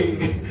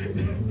playing?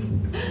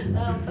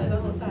 I don't play the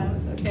whole time.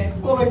 It's okay.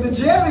 Well, like the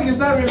jamming is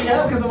not really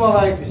happening because I'm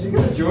like, is she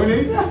gonna join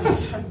it?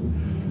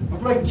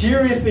 I'm like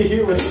curious to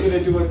hear what she's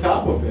gonna do on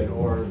top of it,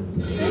 or.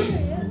 Sure,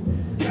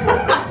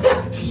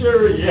 yeah.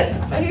 Sure,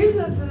 yeah. If I hear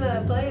something, then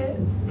I play it.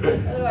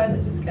 Otherwise,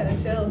 I just kind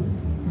of chill.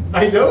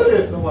 I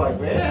noticed. I'm like,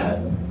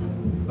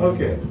 man.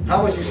 Okay,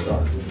 how would you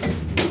start? Okay.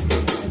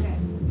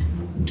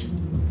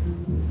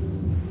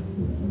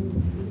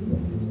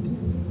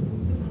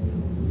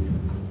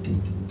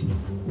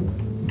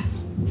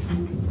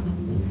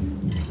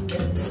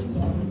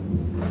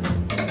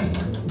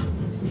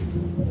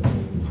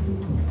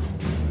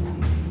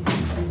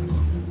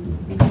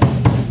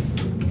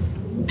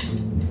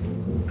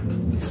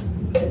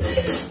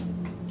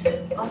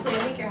 Also, I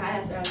think your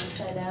hi-hats are on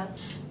upside down.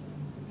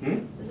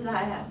 This is the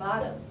hi-hat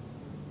bottom.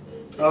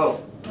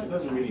 Oh, it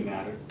doesn't really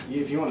matter.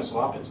 If you want to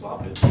swap it,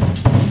 swap it.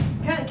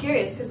 I'm kind of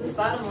curious because this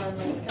bottom one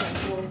looks kind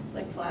of cool. It's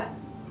like flat.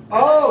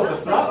 Oh, That the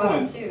looks like flat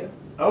bottom one. too.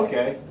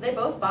 Okay. Are they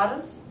both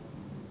bottoms?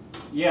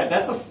 Yeah,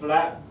 that's a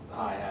flat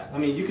hi-hat. I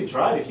mean, you could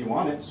try it if you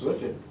want it.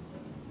 Switch it.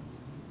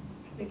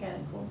 Could be kind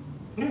of cool.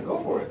 Yeah, go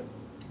for it.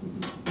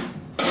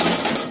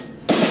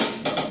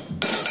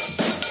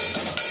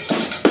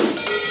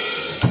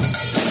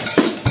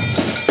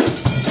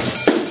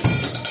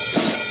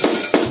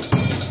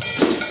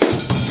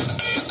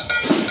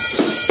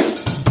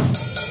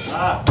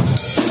 Ah.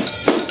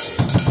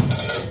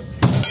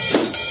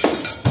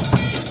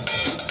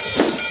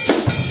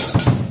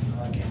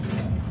 Okay.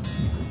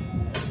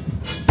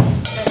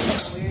 That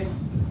sounds weird.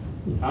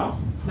 Huh?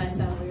 This might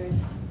sound weird.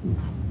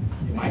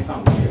 It might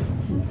sound weird.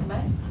 It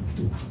might.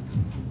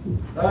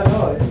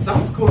 No, it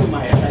sounds cool in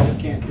my head. I just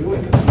can't do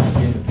it because I'm not the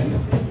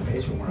Independence Day the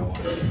bass from where I want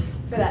it.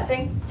 For that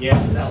thing? Yeah,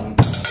 for that one.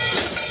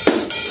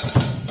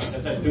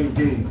 That's a doom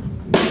doom.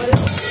 What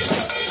is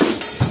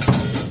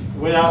it?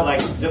 Without like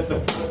just the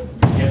foot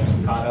gets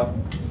caught up.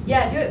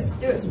 Yeah, do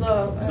it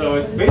slow. So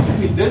it's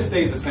basically this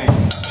stays the same,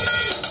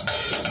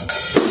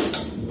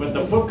 but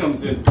the foot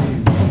comes in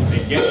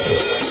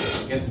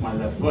against my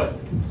left foot.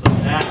 So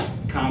that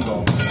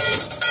combo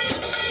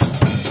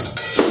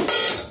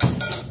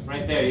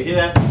right there, you hear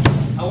that?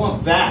 I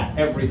want that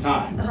every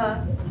time,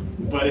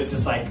 but it's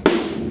just like.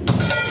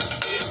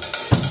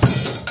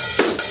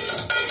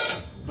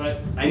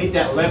 But I need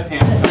that left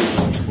hand.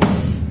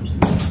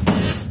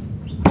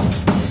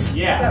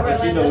 Yeah, but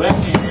see the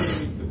left hand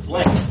needs to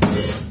play.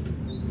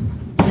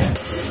 Yeah,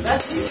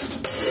 that's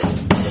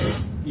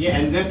yeah,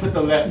 and then put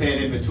the left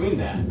hand in between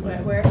that.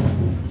 Where?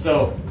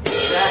 So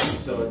that,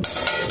 so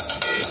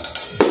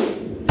it's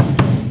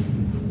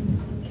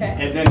okay.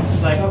 and then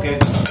it's like okay,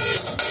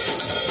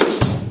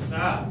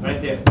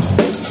 right there.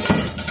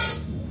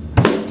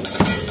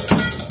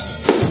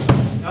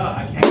 Oh,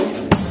 I can't.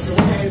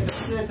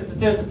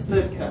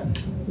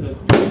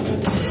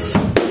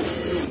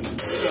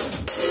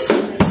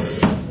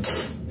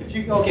 If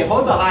you okay,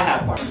 hold the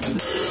hi-hat part.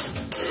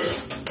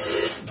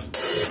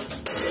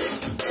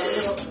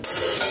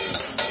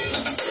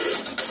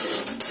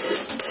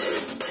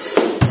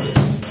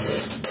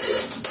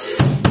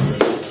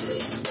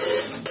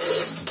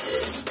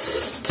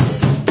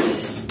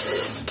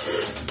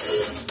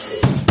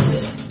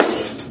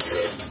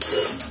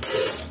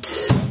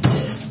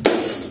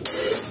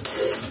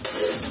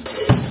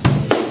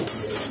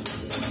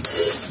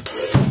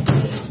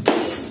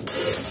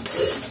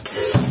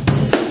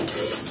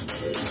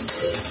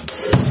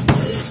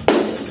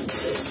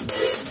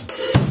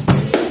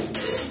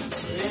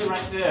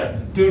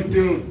 Doom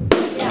doom.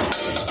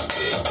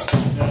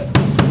 Yeah.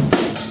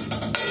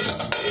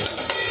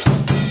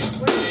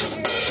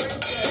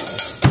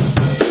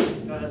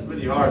 That's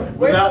really hard.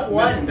 Where's Without the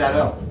one? messing that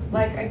up.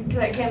 Like, because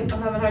I can't,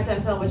 I'm having a hard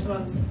time telling which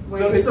ones.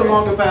 Where So you it's a start.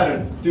 longer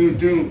pattern. Doom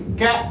doom.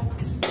 Cat.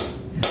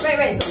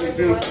 Right. So where's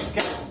the Doom. one?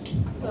 Cat.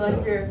 So like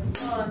if you're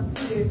 1,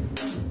 2.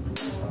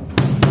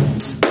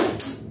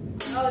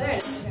 Oh, there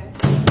it is. Okay.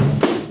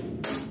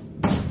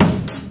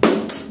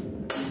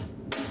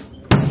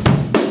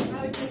 I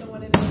always take the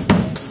one in there.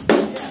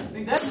 Yeah.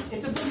 See that?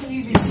 It's a pretty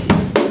easy beat,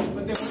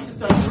 but then once you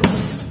start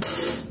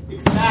grooving,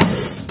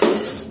 exactly.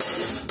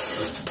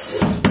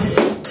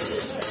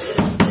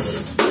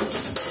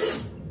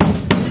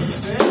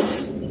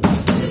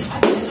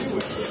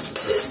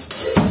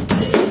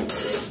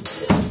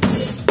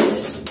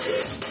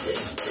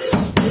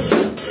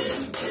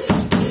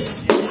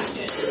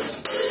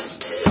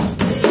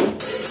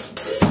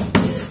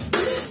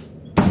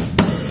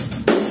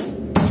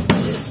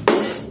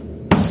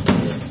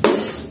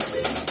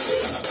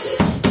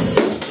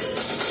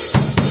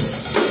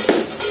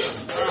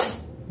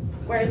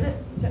 Where is it?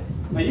 Sorry.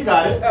 No, you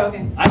got it. Oh,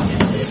 okay. I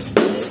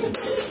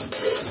can't.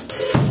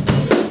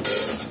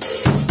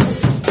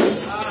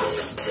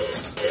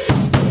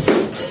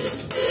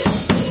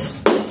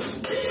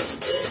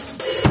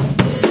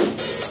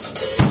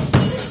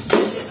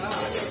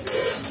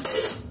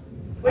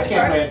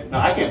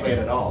 I can't play it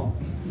at all.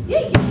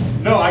 Yeah, you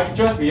can. No, I can,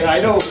 trust me. I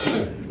know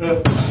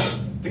to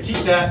keep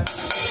that.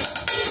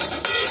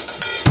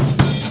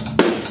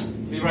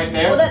 See right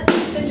there? Well,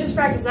 then just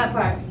practice that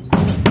part.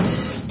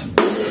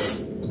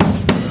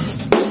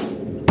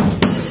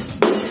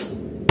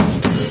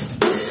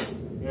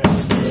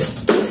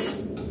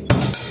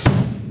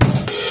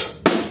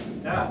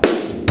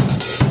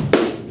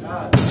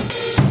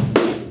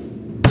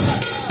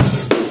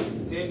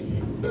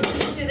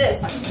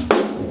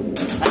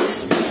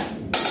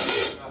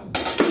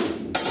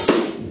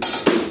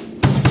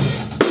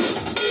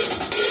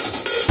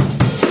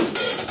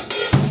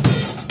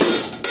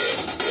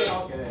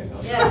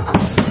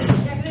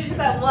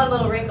 One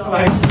little wrinkle.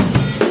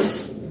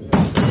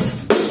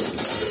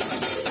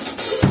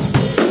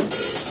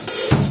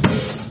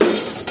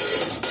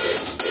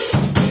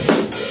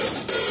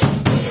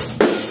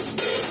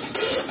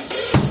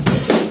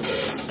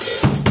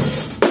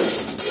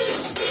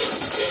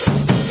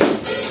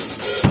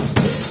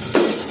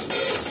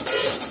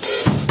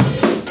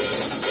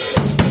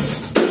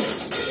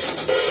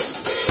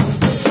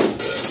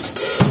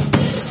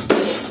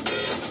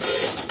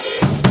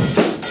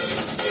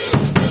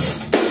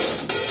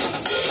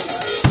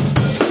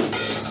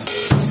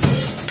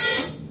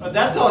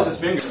 That's all just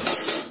fingers.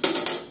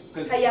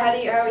 How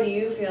do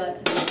you feel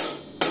it?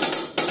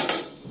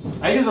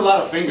 I use a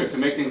lot of finger to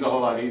make things a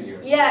whole lot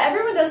easier. Yeah,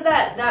 everyone does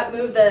that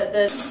move,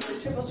 the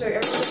triple stroke.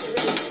 Everyone does it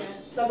really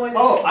different. So I'm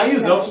always I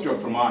use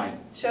upstroke for mine.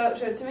 Show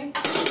it to me.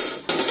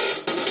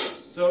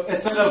 So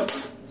instead of,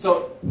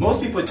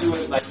 most people do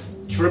it like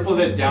triple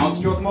it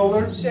downstroke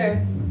molar.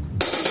 Sure.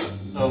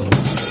 So,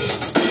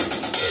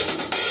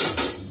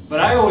 but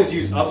I always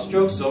use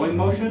upstroke sewing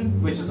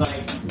motion, which is like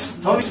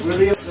Tony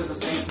Williams does the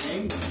same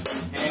thing,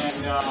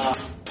 and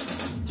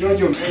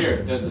Giorgio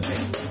Mayer does the same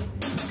thing.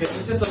 Because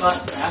it's just a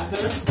lot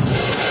faster.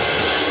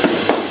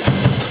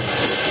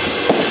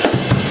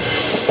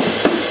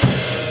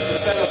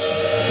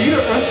 Peter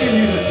Erskine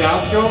uses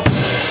downstroke.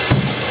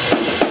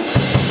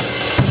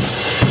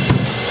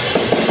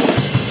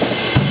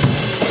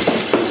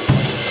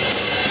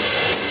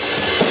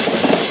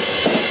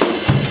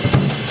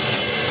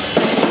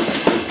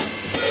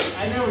 I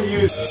never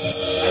use it's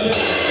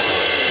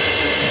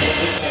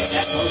just like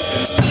that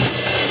motion.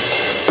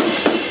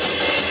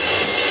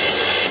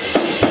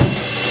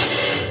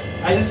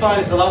 I just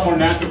find it's a lot more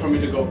natural for me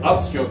to go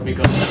upstroke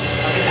because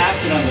I can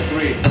accent on the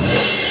 3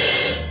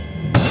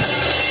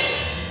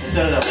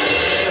 instead of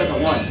the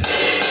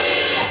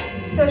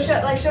 1. So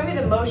show me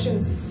the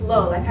motion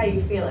slow, like how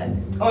you feel it.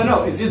 Oh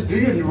no, it's just do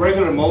your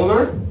regular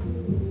molar.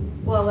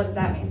 Well, what does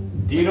that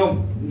mean? Do you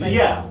know? Like,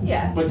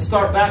 yeah. But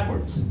start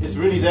backwards. It's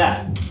really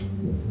that.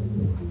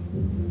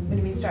 What do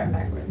you mean start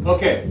backwards?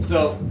 Okay,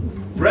 so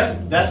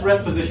that's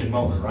rest position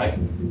molar, right?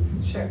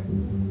 Sure.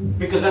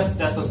 Because that's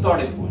the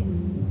starting point.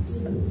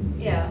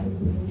 Yeah.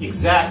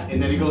 Exact,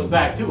 and then it goes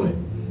back to it.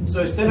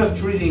 So instead of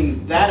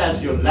treating that as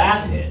your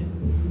last hit,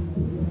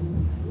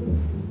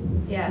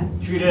 yeah,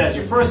 treat it as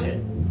your first hit.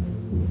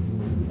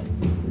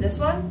 This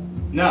one?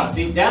 No,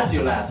 see, that's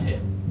your last hit.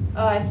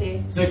 Oh, I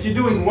see. So if you're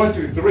doing 1,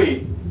 2,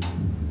 3,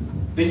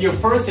 then your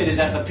first hit is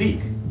at the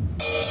peak.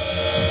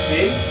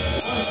 See? 1,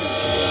 2,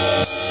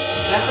 3.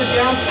 That's a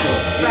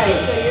downstroke. Right.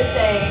 So you're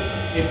saying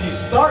if you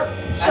start.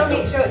 Show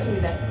it to me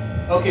then.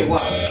 Okay, wow.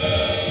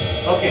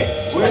 Okay,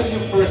 where's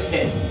your first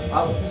hit?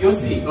 You'll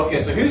see. Okay,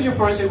 so here's your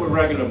first hit with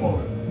regular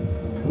motor.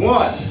 1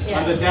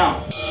 on the down.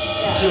 2, 3.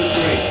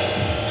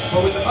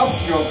 But with the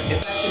upstroke,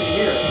 it's actually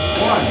here.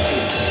 1, 2.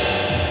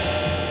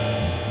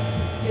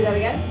 Let's do that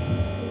again.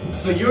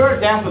 So you're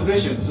down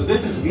position. So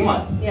this is 1.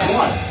 Yeah.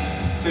 1,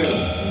 2, 3.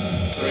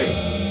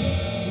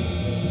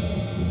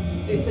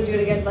 So do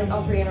it again, like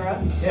all 3 in a row.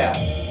 Yeah. 1,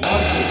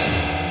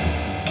 2.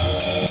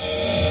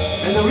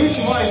 And the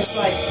reason why is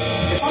like,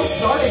 if I'm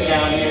starting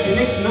down here, it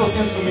makes no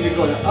sense for me to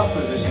go to up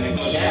position and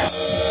go down.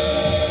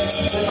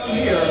 So if I'm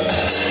here,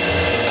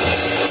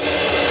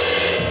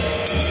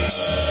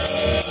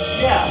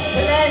 yeah.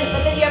 But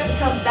then you have to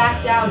come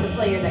back down to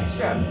play your next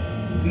stroke.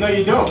 No,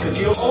 you don't, because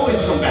you'll always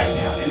come back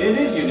down, and it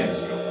is your next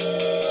stroke.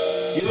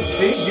 You don't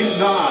see, you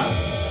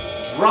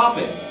drop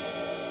it.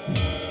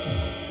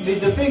 See,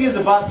 the thing is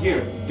about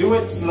here, do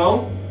it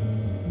slow.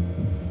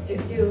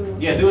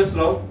 Yeah, do it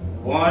slow.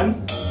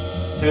 1, 2,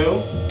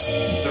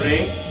 3,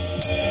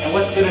 and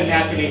what's going to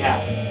naturally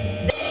happen?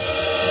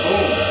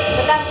 Boom.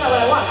 But that's not what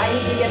I want. I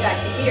need to get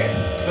back to here.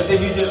 But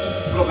then you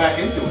just go back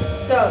into it.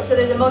 So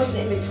there's a motion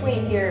in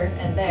between here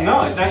and there.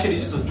 No, it's actually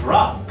just a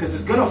drop, because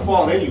it's going to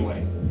fall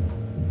anyway.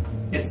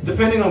 It's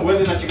depending on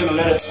whether or not you're going to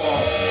let it fall.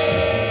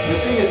 The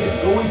thing is,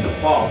 it's going to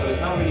fall, so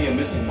it's not really a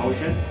missing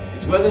motion.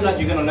 It's whether or not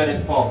you're going to let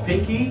it fall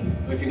pinky,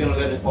 or if you're going to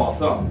let it fall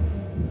thumb.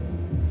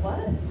 What?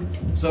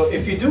 So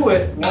if you do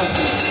it 1, 2,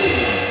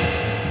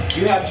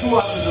 3, you have 2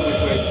 options of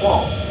which way it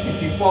falls.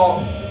 If you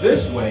fall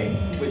this way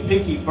with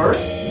pinky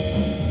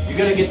first, you're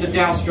going to get the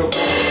downstroke.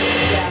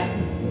 Yeah.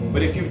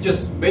 But if you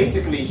just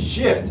basically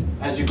shift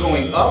as you're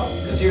going up,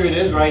 because here it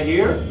is right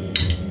here,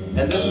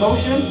 and this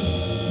motion,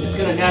 it's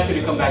going to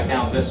naturally come back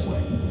down this way.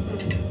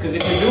 Because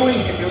if you're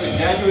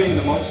exaggerating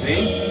the motion,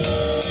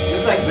 see?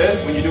 just like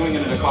this when you're doing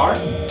it in a car.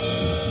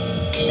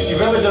 If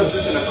you've ever done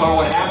this in a car,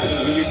 what happens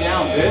is when you're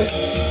down this,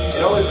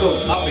 it always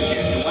goes up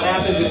again. And what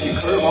happens if you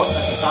curve up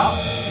at the top?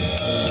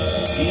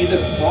 You either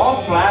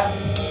fall flat.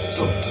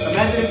 So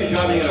imagine if you're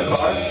driving in a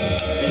car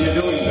and you're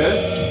doing this.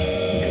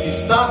 If you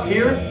stop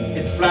here,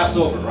 it flaps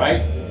over,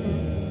 right?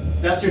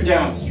 That's your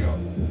downstroke.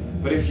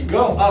 But if you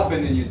go up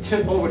and then you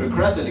tip over to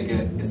crescent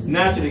again, it's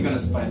naturally going to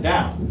spin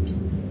down.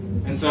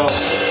 And so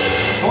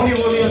Tony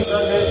Williams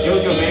does it,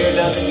 Jojo Mayer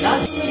does it. Not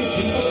too many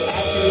people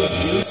actually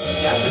use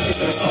that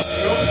particular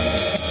upstroke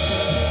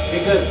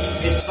because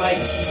it's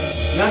like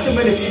not too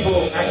many people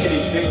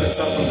actually pick the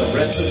stuff from the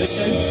rest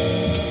position.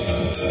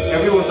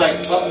 Everyone's like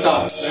up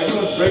top. So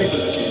everyone's ready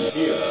position is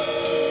here.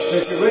 So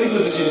if your ready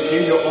position is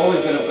here, you're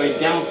always going to play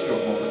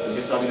downstroke over because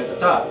you're starting at the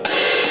top.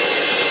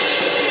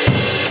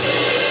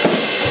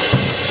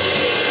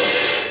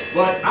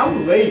 But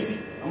I'm lazy.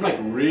 I'm like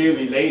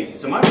really lazy.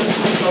 So my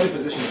starting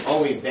position is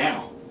always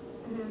down.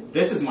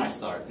 This is my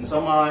start. And so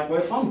I'm like,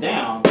 well, if I'm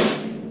down,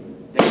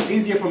 then it's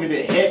easier for me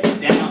to hit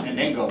down and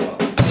then go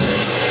up. And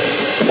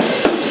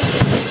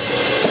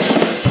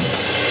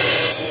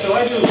so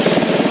I do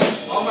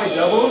all my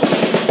doubles.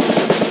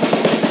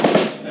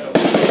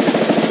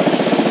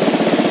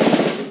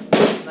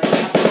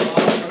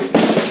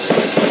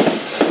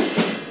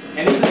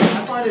 And I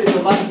find it's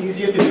a lot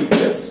easier to do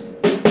this.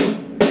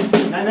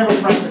 And I never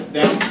practice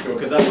downstroke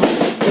because I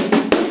don't.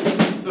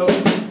 So,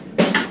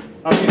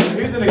 okay, so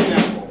here's an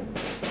example.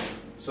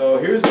 So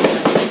here's my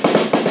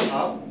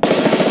up.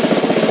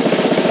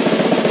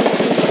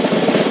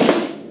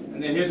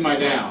 And then here's my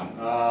down.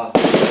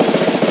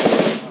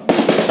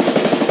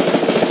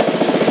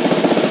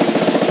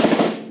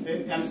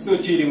 And I'm still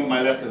cheating with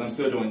my left because I'm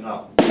still doing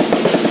up.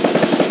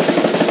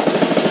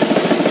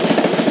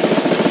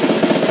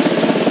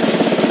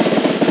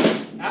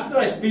 After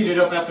I speed it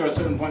up after a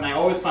certain point, I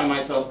always find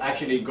myself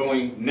actually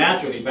going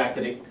naturally back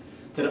to the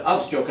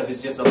upstroke because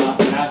it's just a lot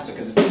faster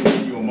because it's a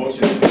continual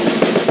motion.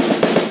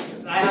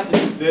 Because I have to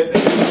do this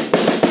and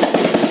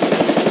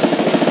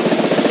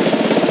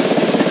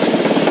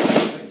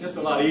it's just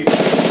a lot easier.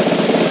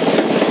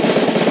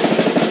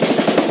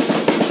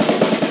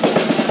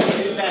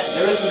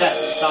 There isn't that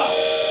stop.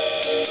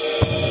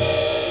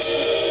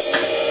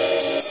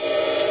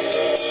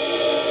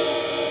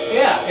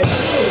 Yeah, it's a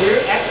little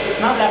weird. Actually, it's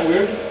not that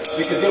weird.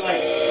 Because you're like,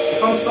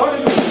 if I'm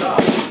starting from the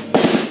top,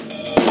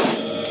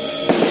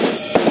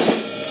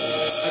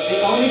 the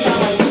only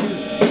time I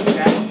use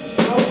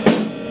downstroke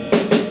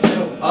instead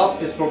of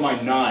up is for my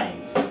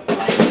nines.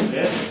 Like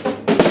this.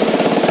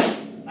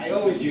 I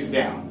always use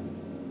down.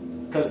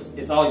 Because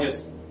it's all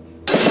just,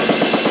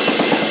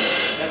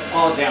 that's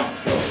all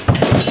downstroke.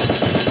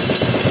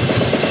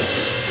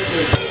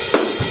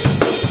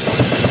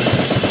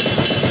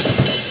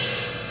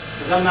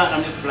 Because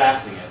I'm just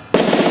blasting it.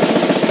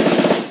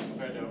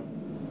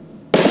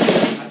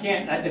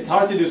 It's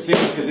hard to do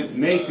singles because it's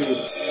made to,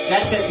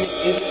 that technique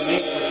isn't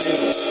made for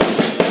singles.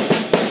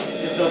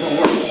 It just doesn't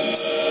work.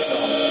 So,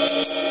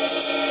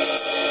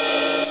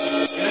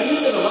 and I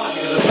use it a lot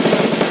because of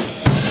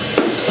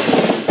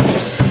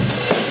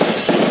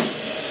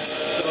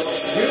so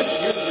here's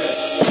this.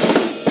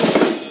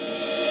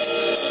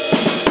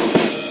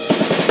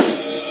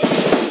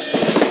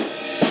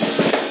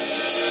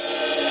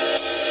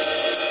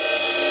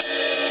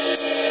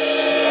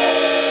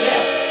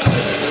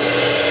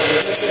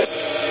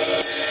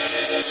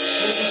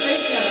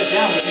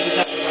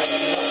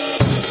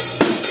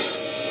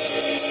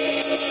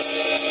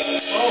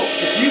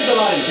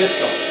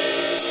 Disco.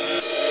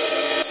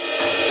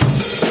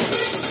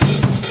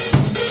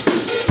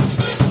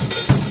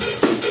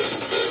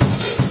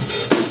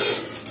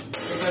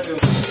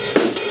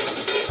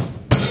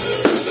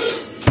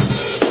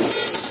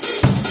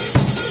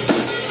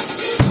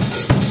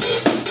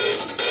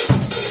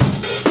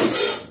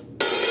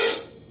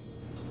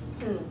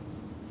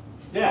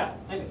 Yeah,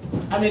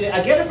 I mean,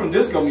 I get it from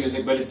disco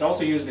music, but it's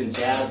also used in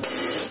jazz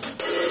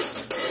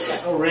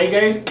or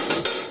reggae.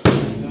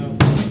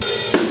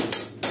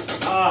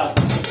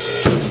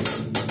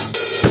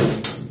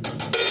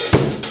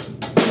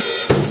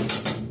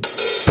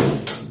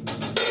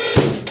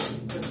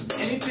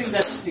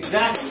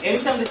 Exactly.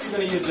 Anytime that you're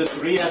going to use the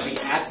 3 as the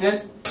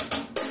accent,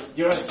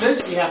 you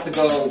essentially have to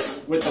go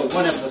with the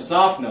 1 as the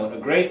soft note, a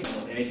grace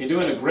note. And if you're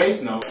doing a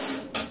grace note,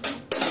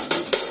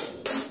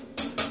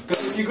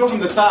 because if you go from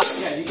the top,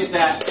 yeah, you get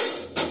that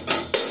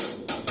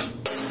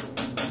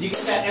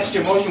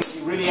extra motion when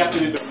you really have to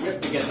do the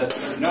whip to get the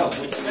 3rd note,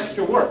 which is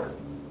extra work.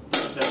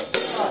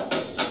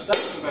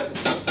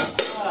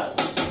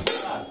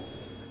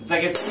 It's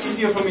like it's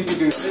easier for me to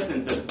do this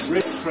and to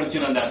really crunch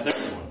in on that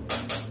 3rd one.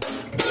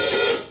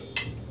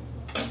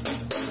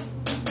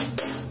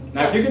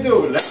 Now if you can do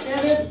it with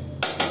left-handed,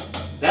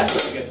 that's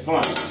where it gets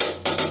fun.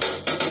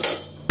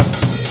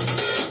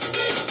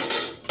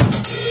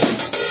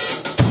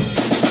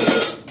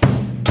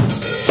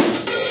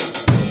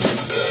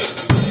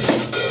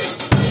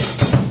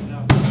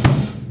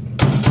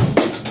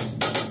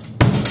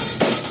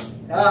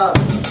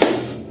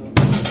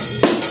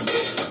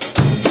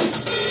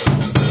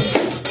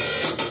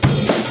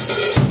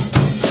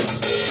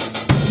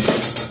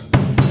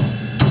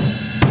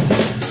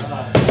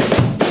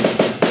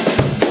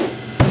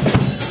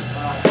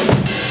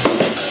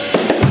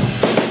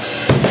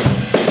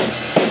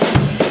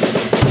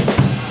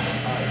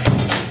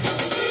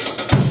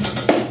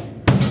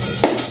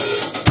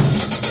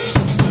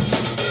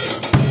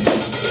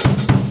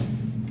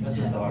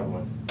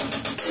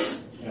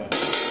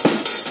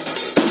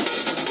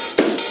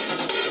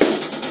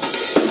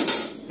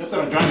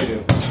 what I'm trying to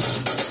do.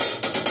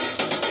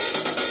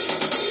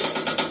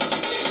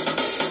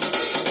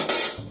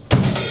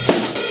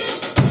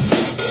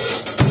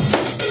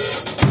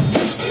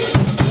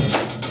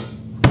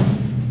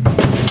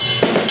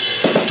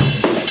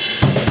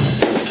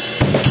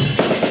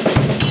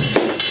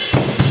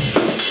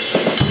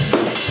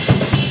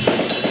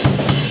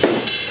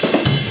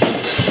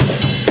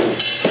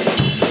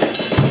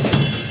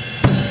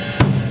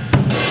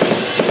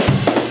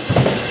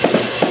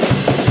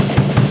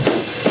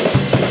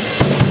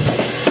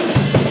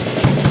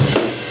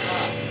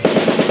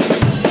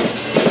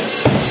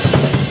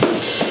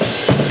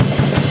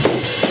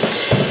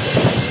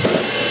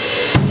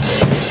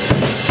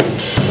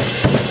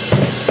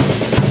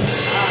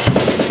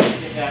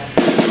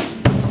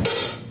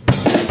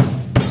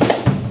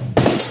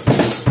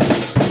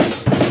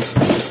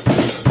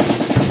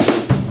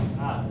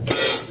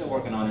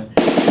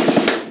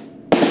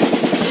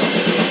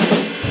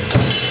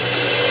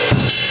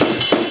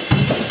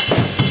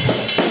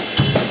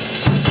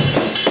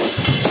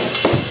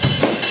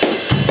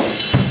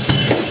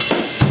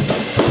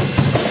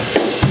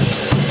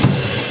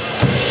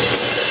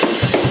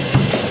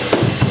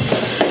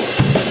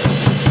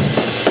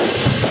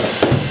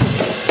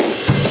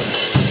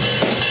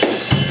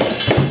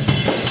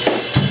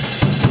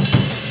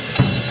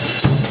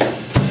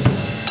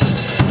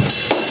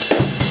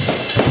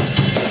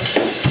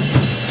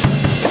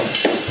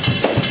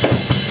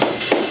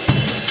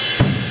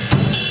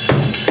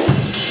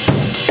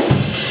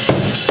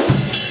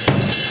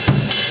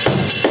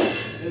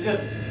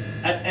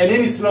 At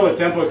any slower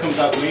tempo, it comes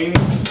out clean.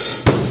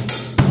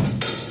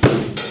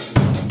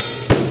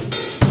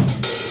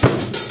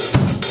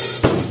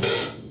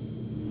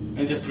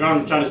 And just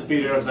trying to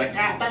speed it up, it's like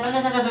ah, da,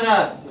 da, da, da,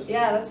 da.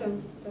 Yeah, that's a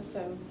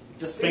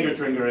just finger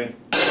triggering.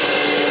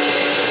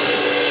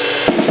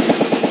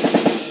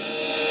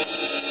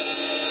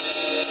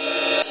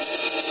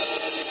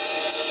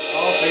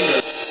 All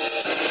fingers.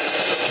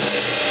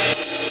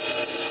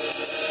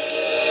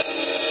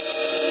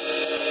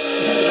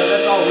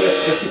 That's all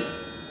wrist.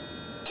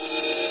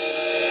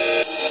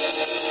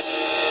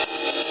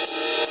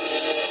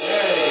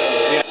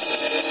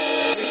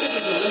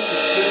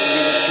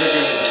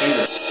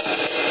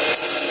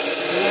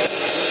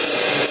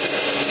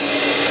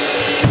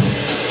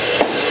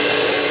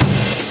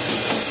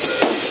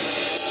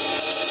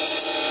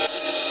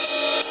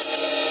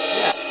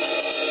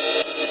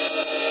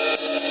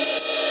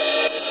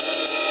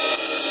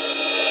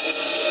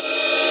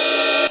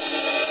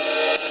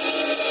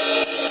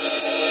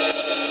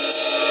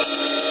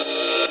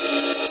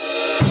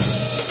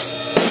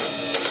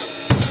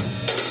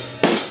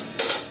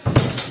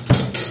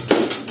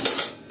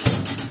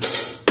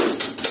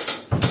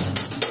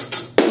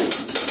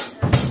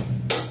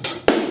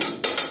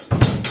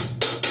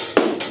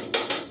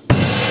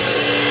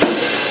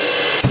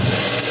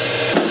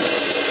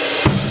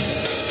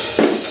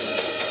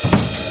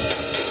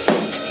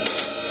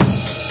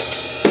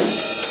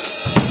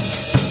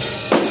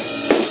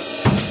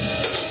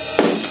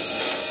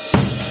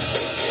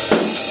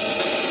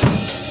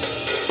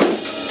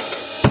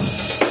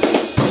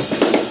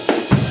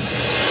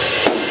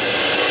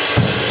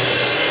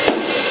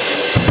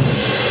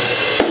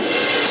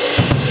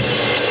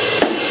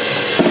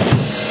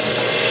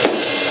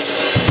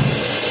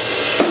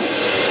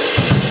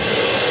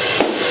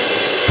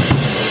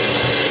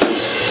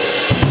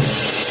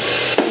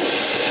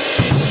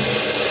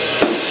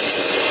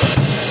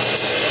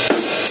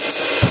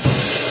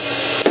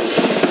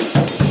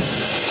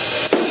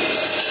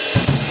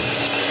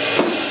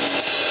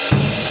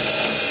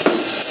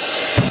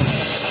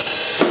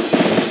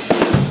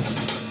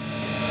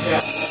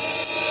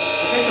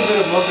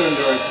 Muscle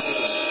endurance.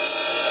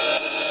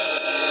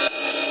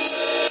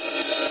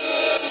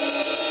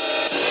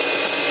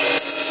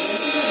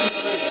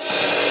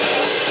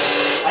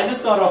 I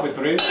just start off with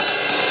 3.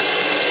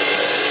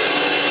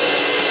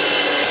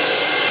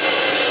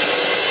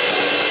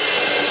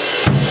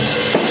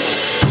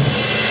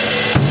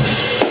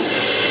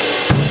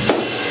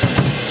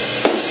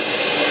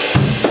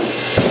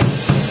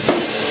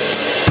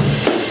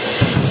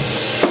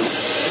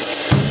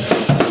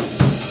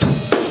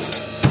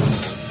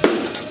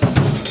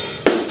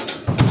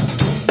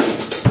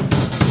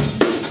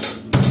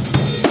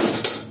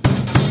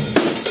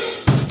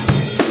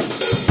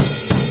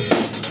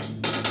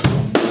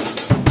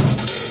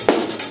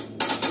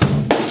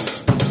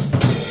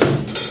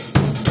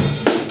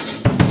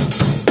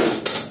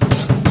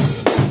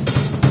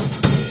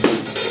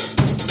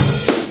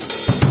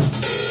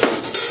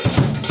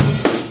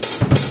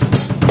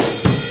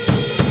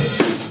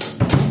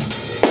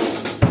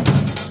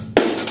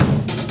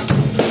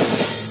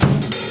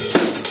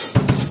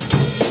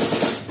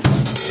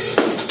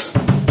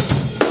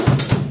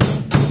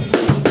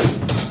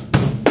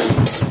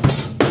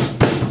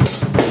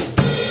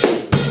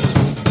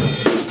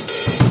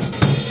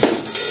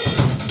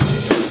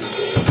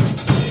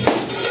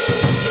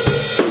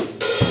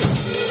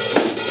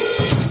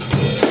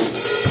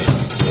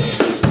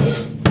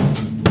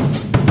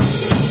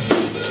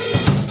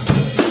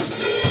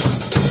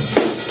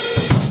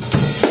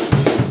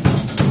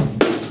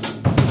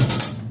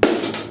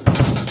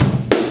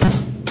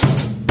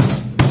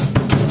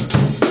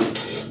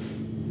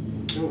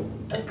 Cool.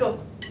 Let's go.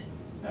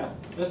 Yeah.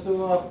 Let's do.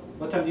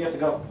 What time do you have to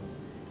go?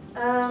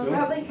 Soon?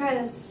 Probably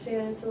kind of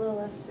soon. It's a little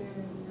after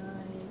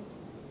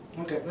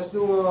 9. Okay. Let's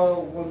do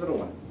one little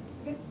one.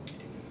 Okay.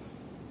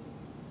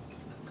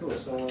 Cool.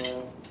 So.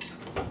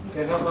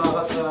 Okay. How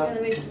about?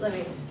 Let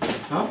me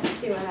Huh?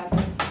 see what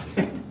happens.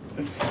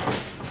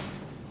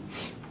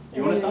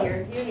 You want to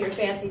start? You and your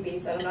fancy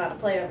beats. I don't know how to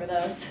play over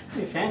those.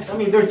 Hey, fancy. I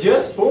mean, they're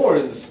just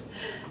 4s.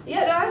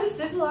 Yeah, no,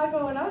 there's a lot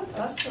going on.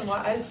 That's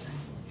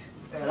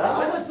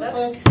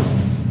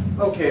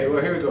Okay,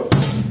 well, here we go. No,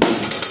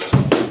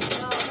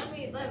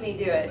 let me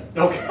do it.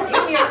 Okay. You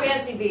and your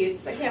fancy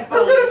beats. I can't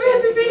That's follow not a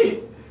your fancy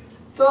beat.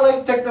 It's all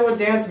like techno and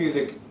dance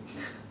music.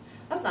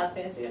 That's not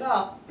fancy at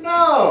all.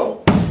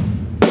 No.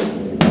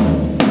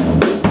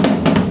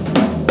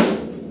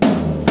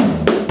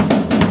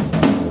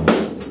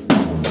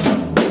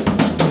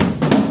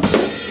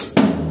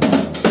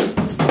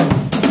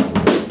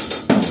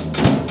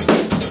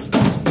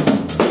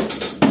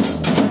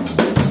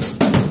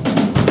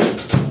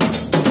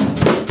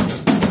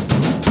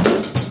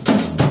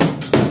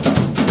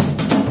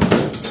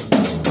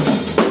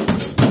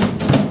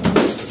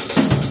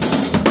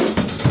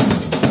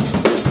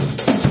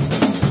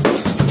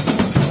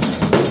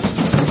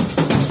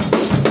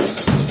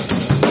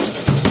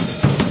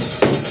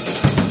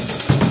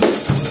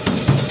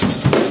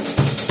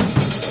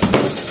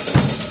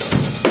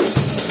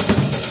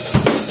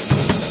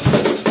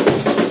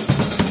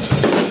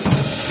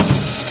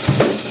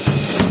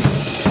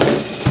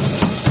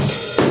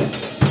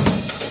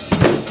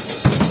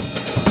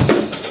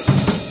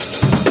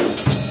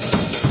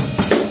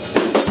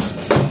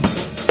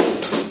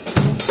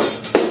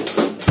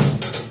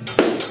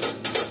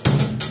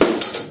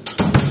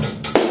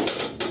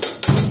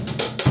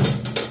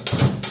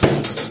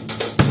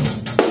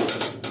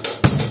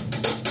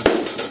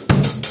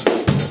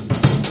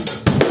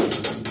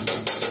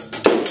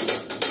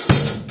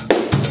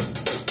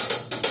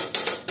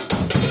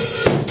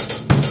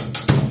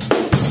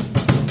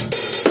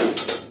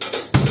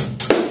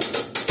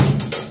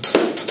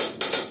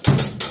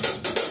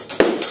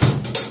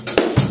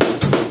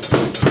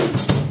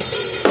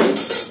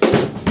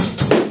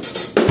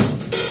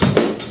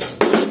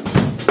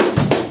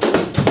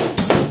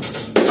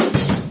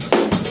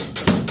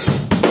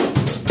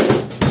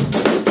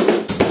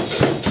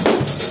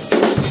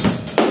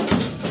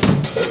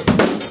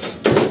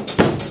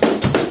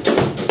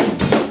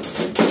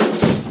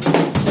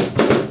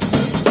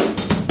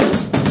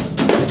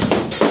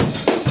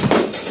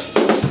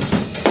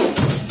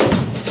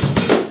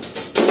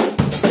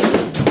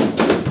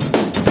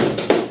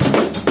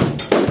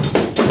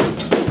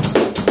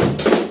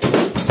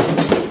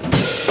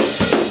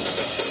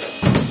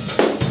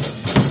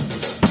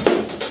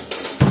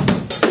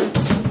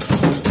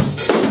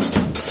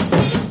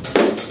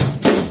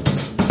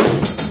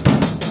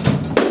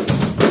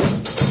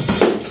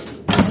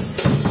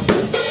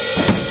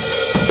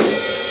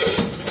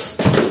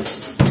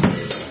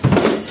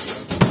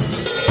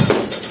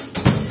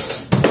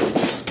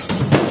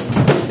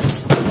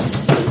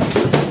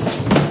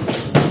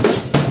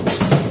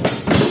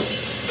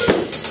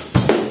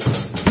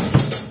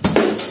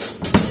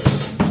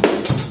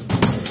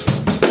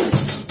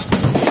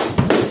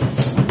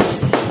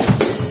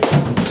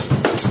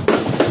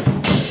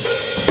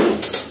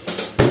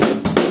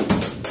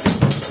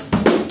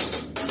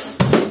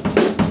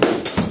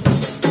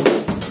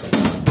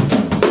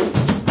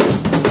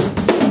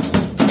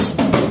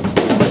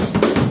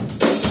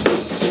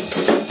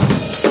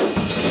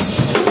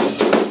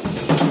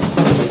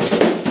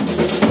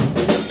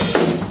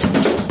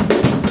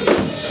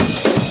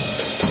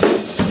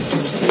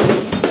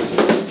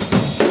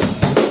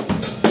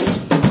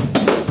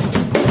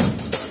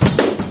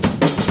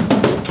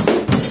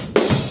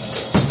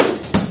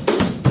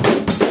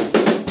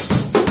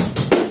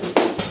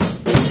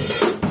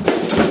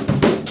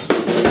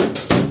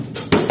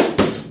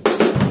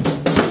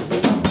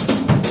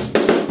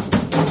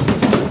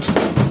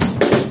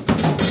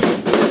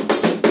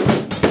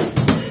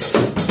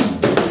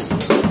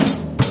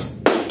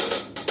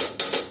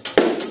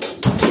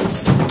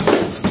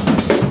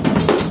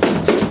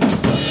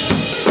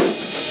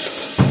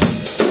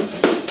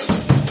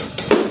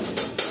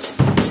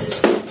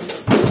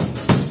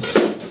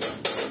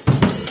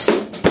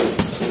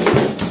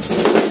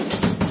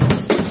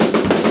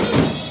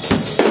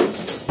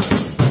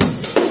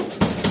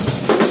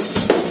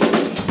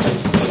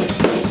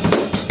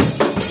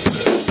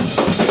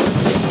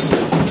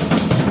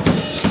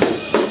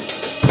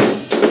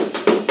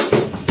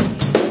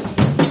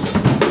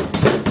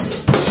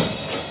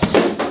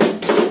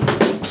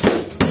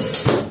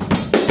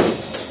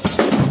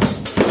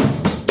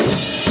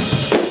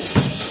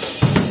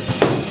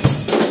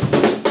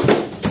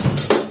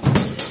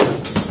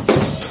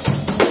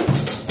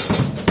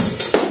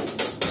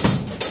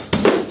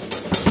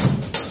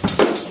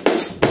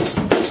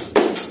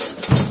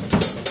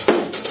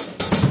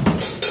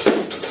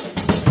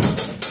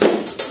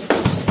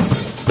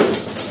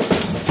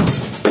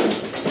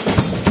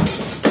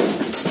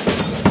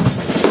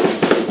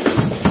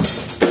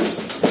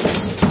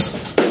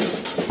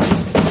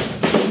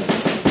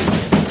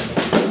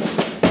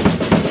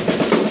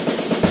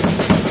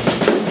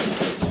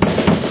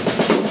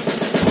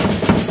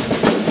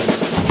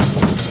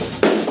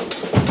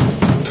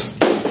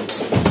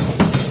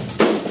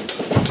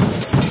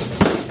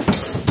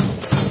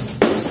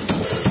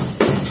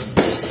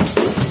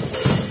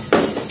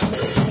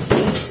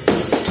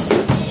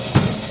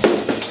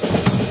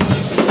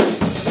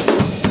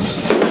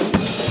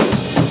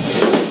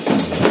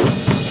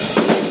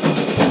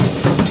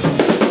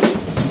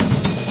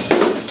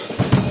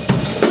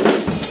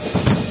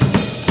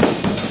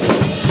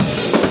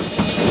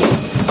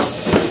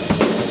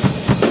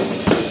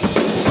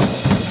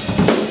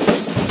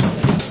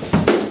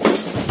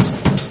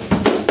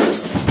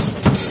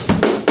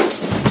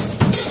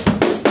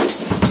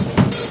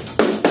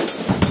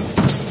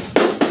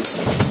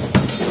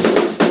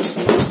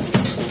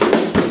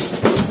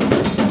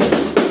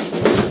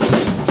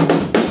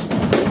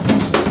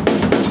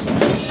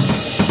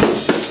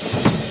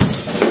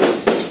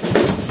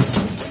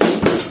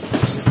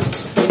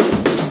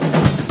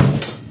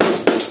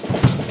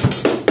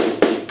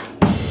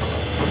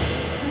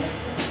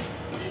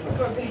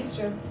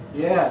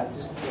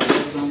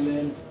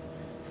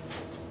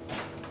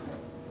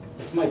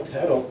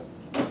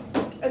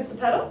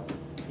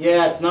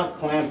 Yeah, it's not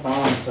clamped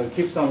on, so it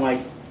keeps on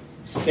like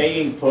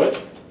staying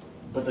put,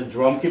 but the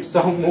drum keeps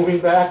on moving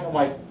back. I'm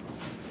like,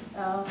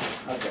 Oh.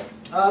 okay.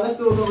 Let's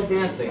do a little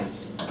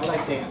dance. I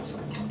like dance.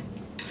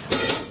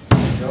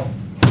 There you go.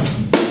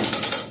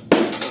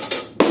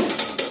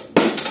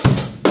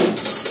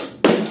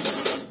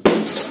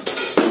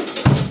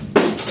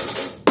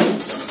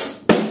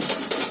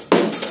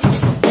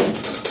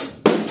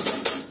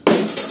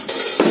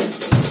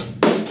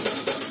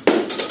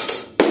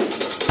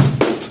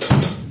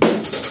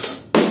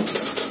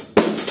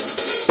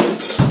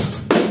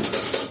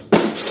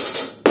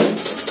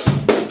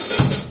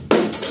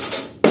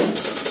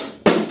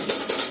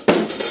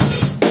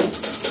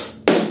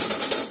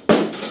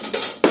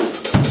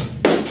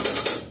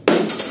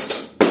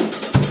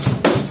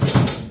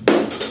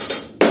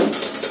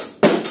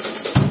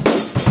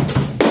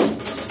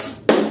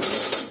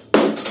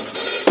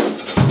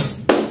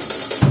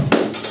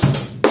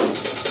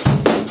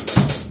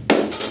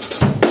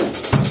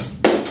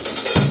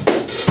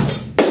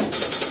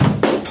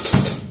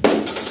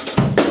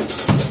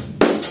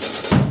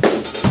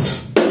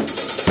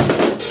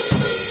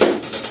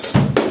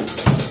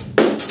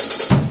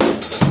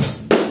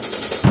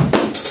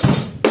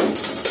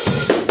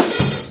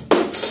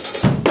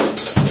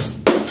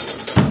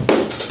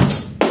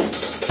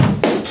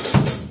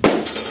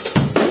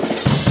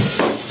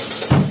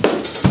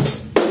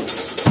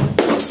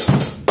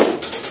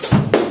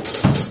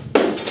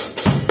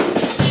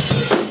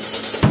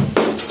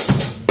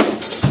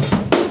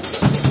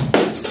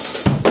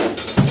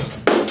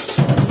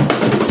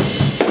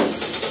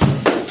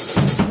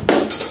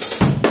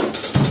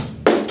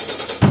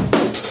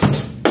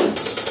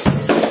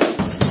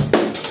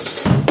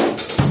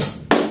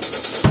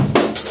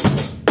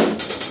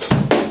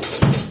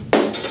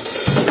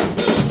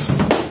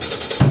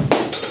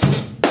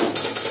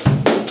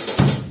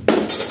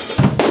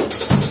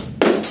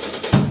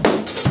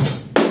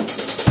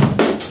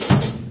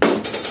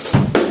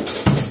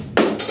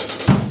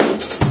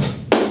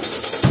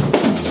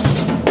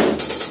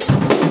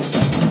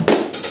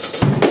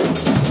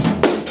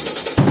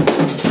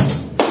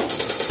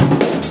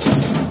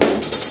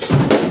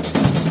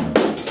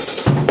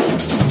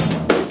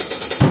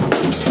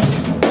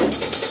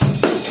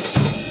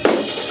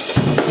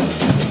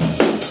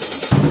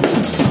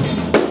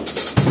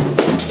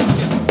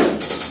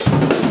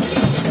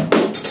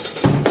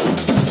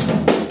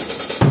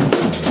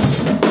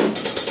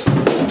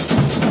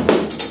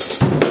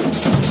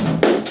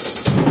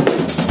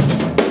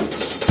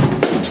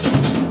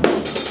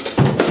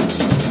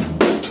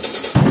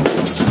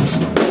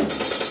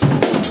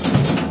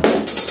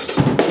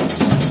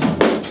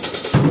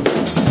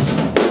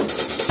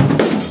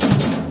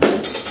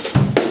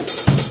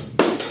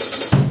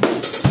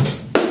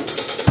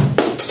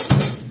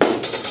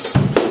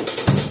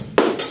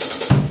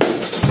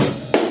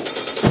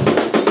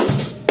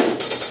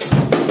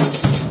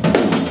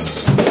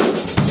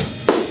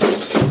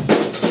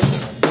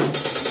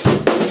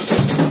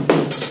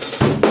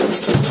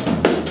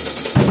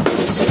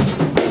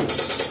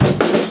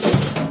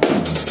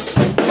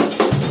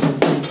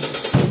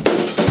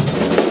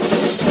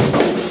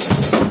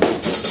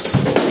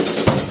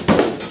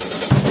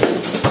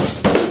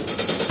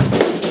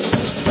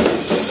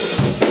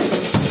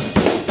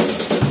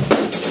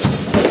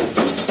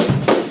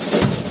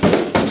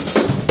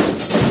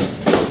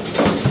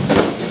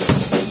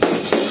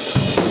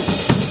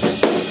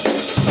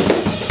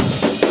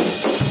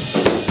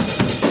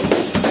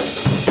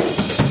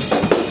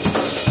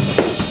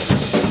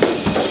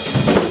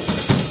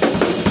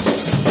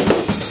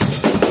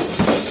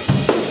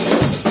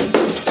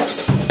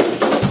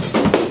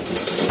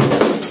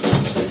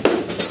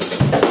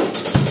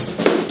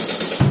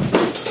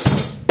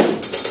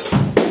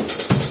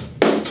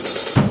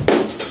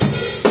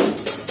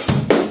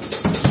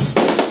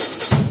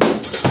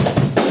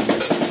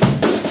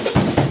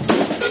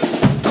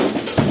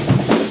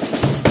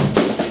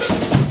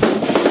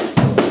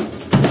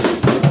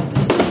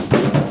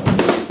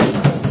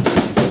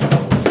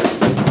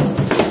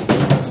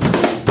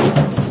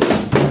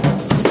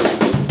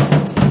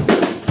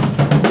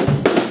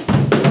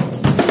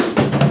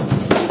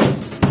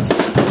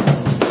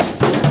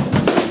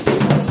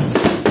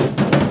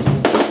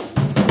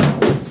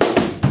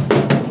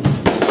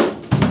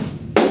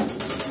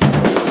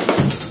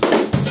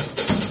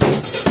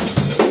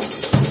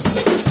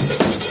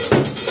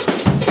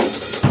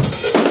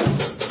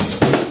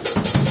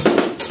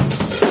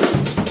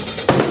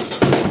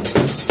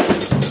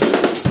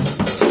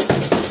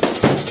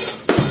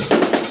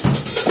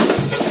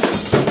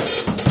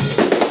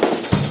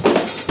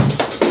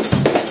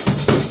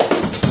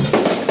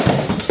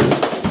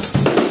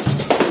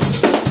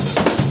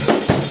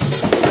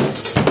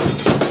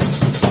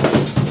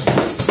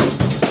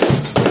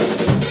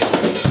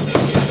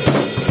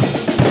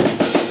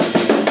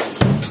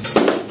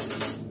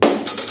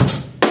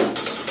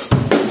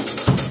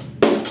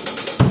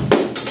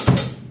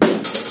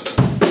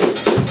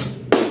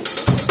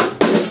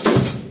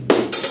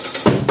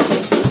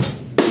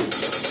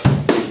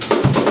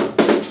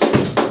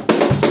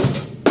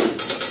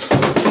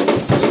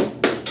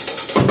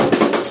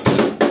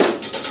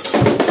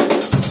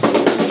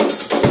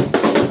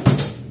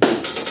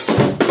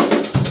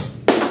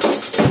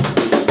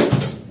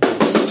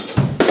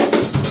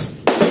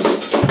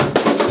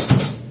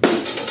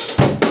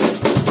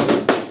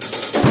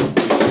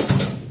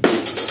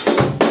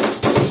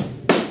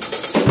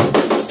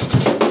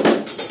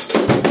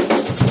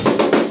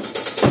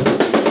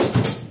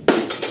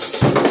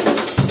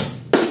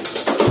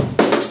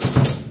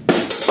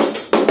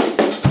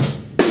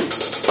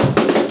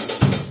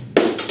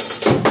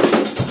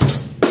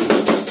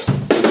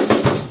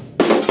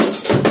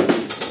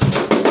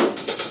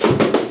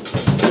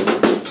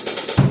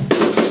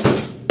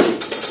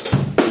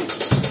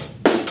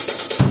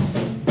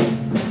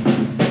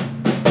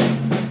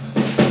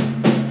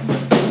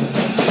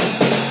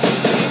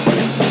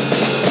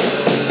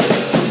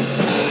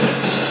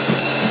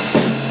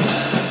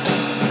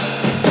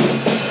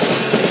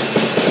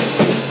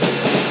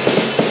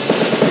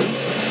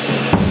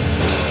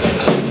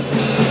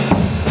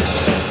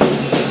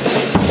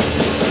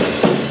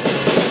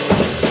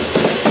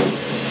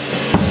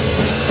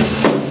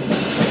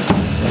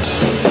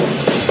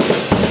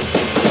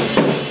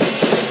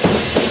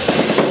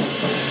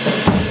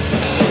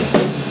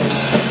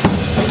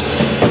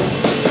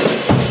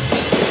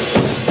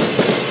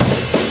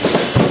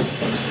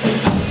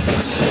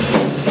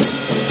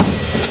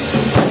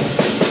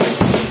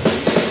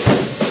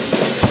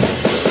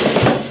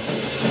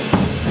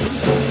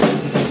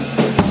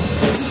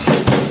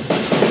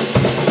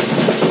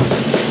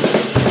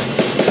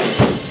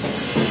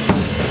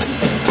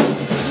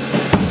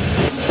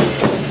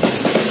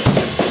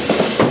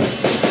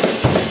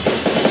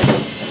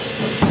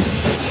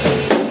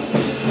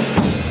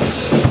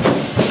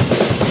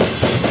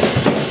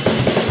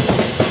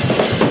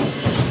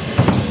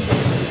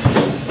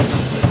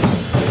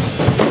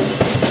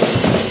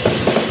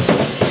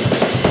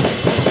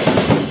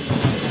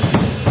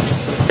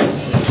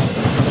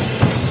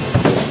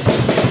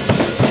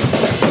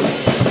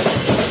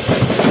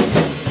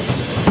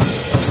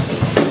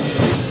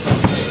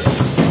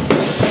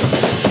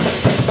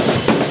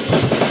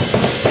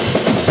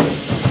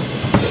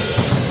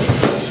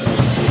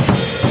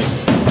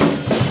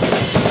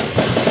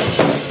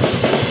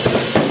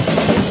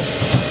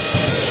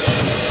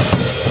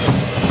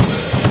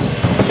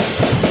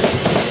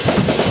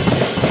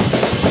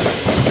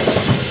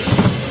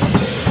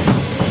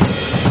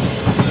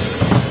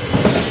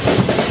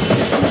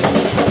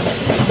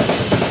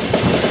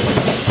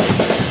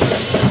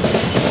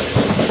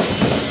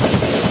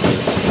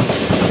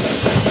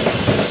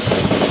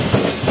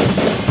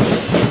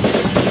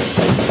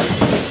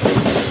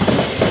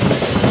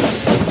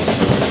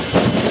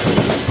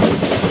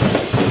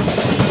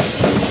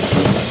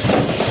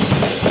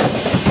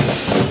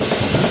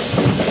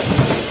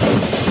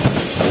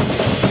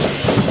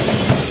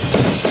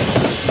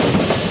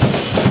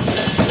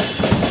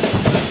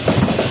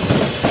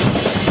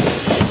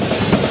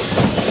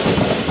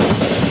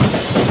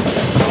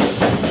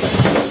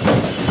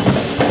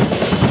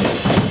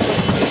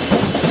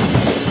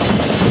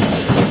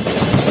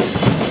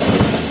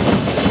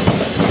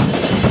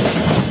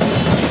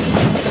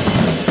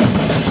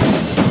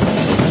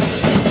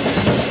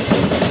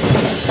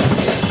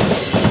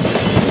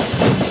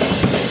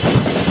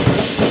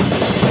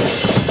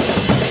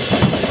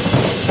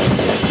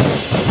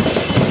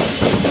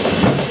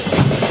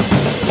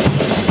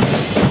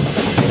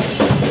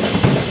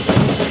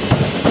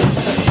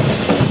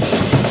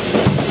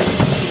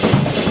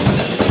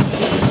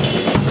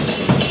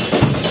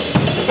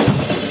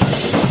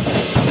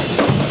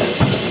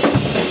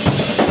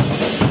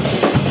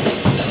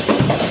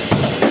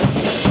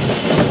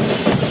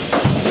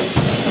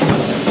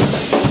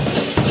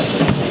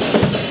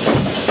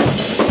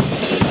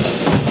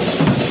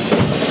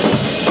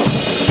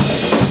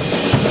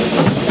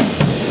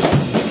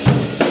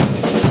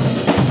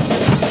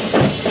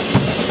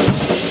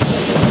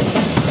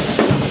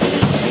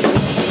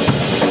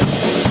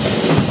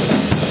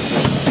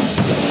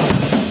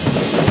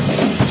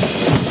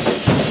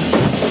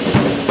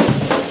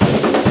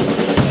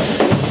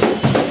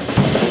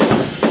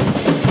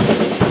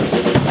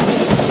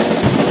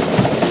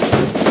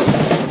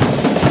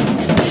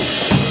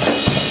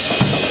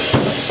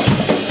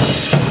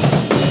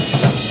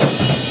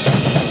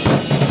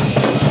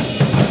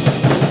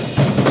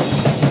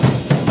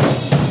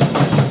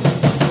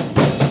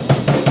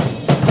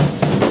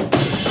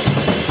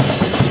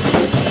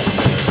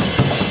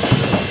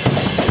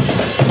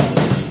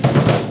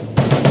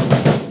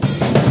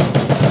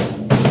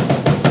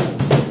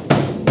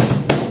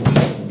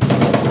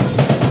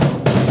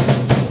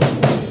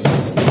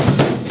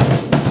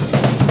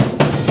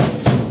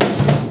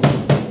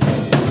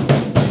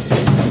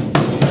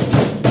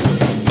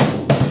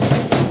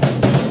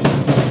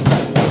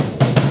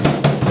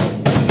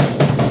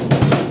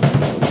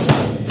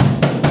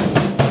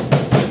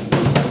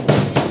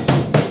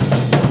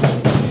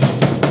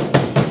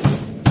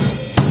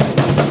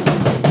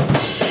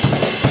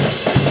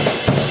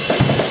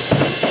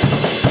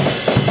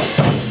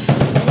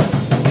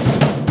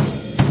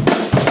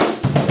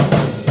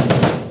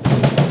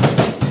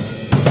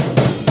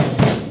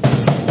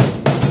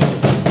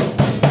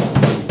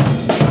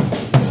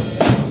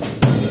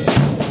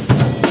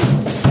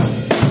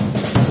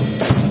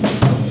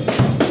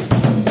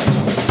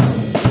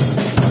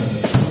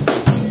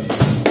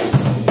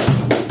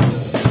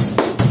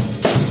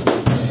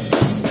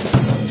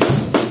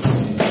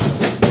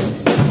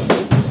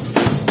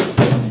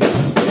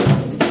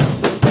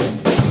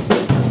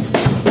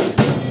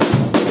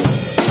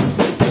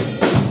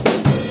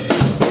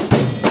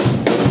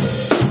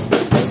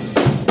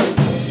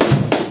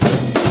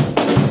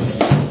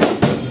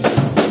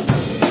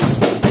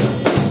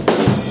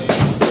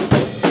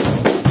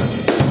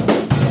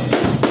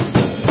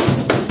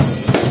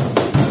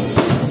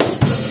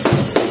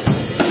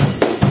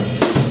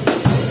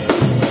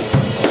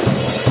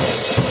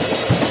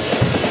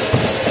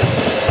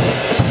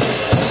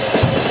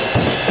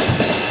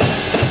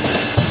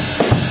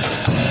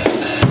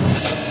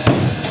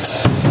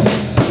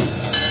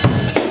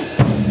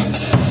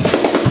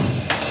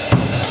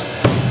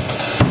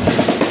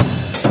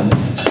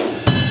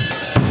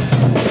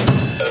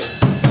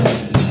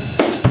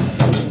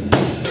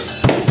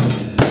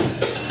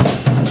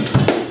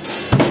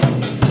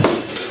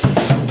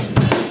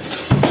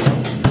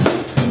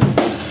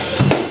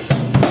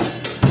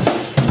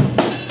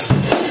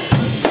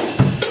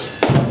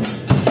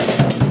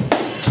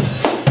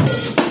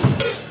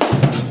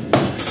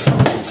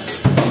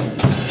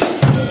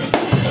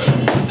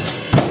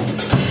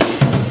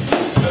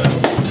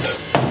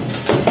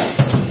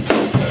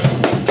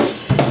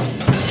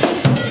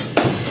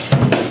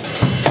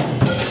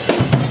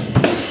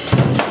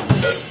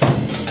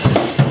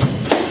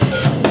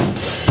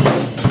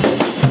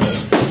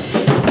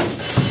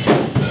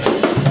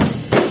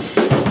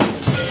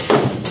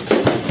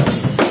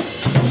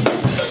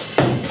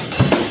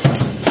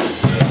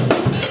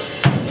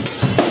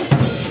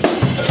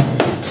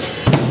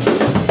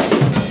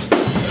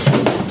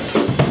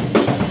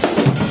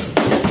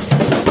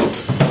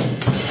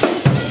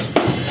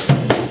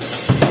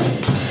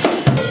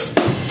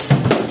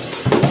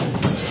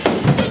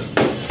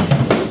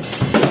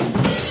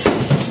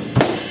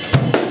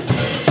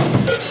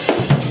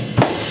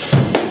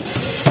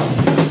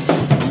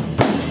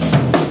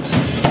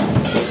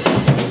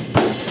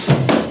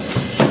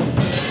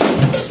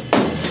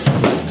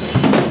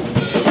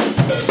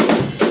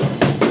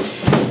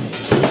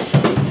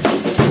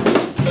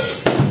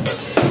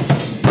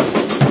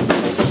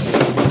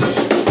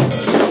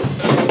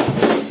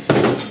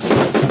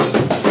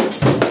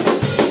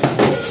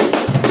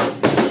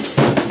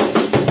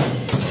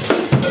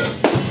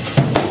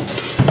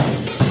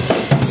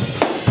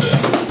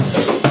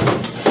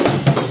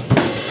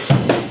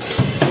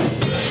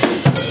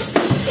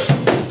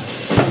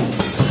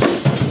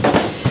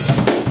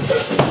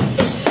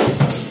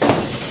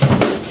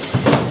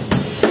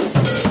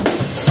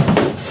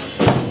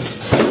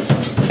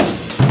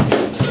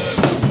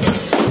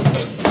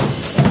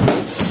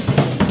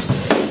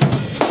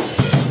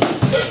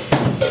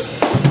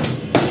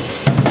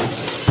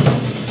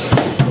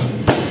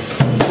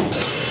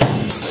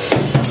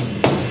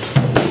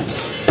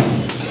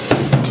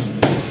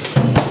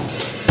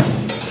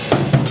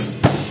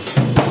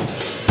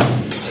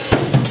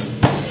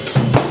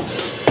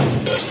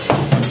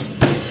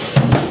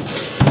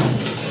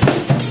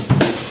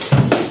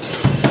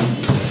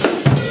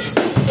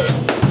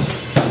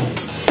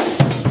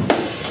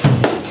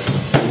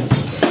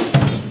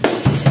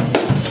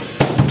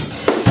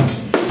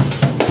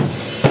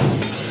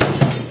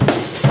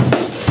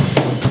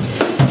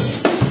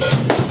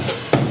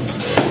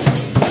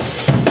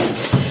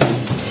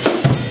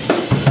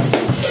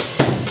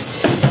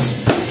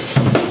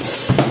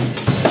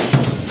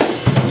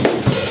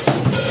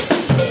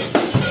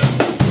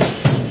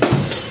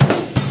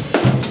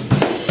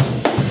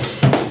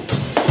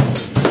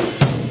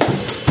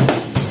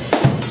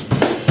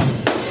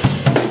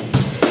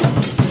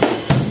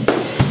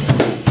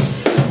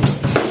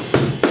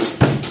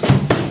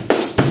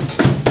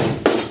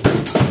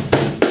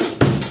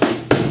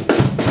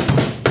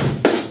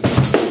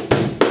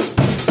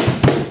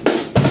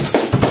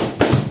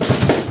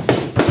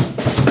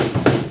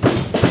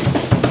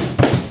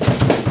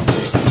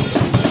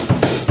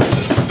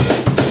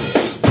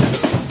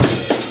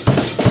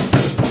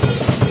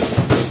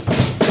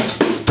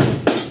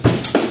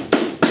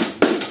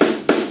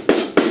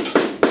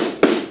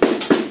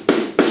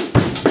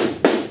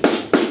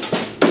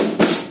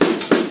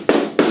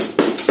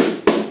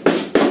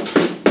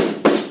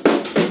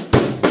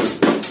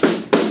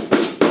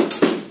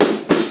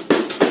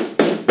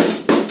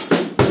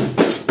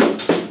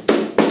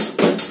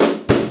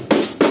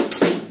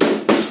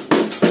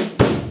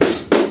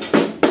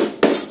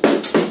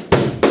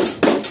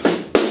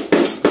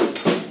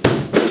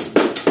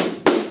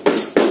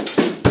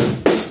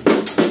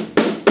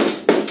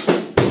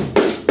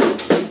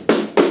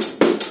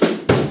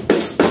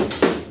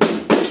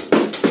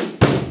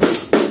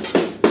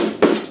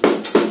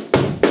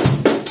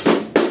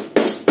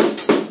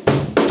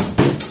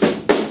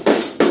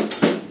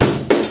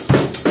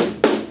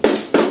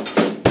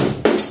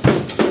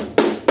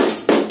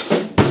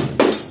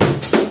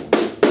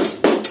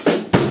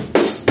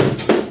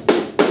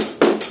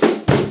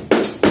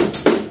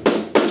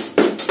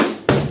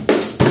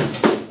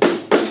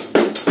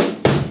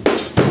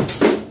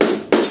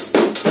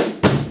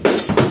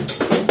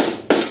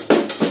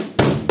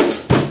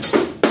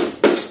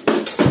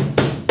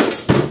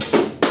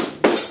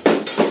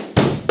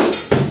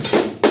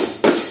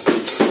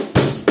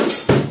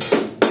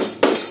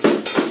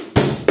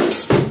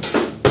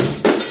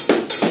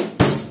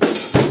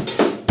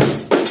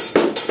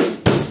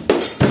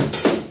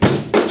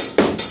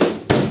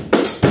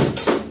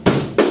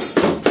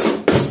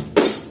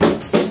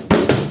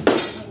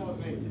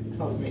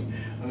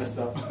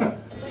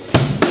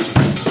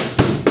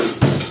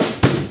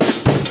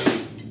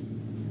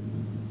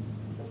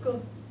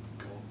 cool.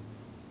 Cool.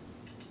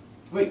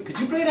 Wait, could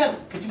you play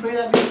that? Could you play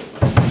that beat?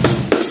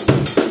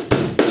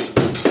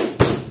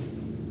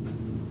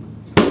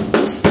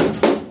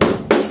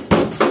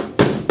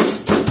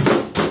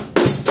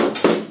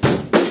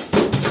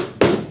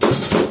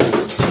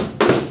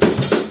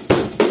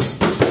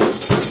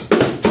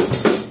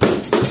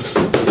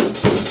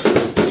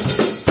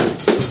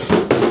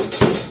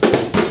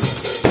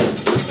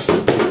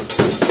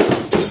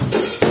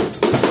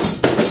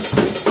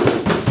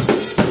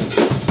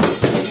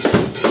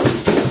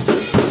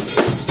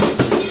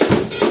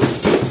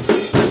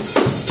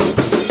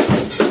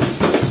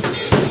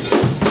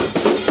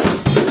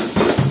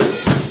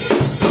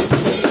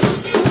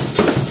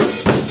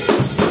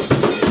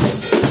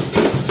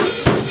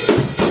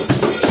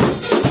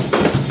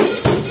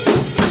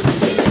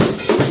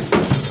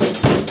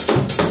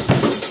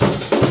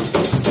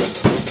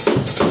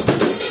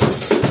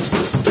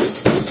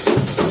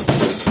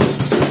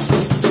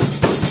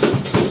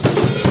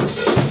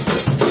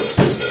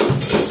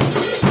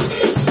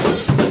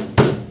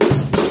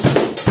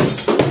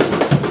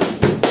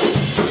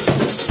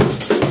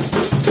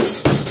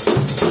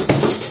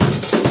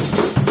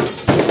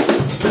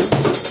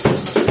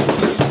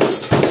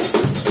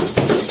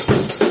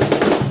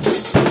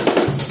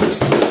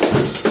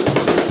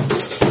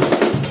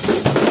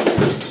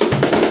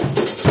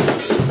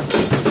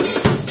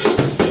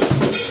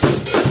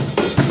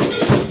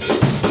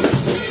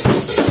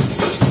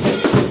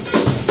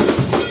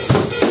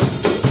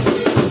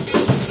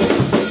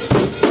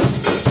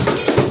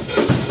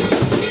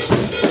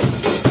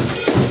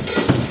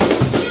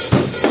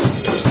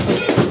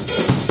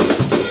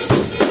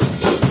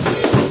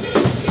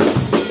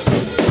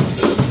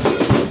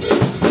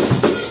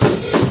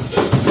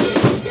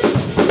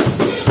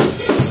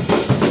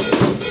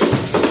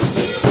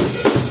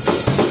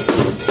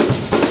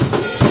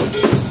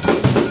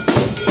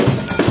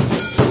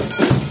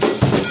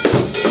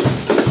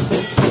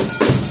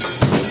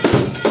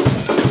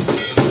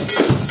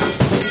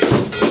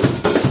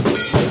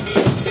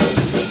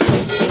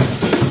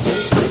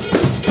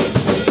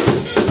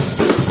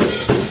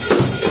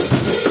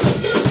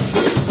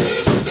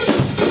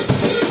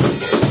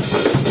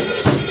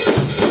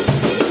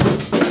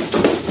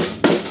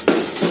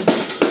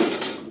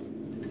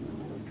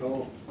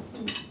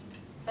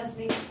 That's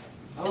neat.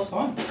 That was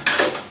fun.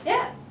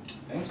 Yeah.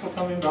 Thanks for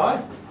coming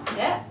by.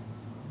 Yeah.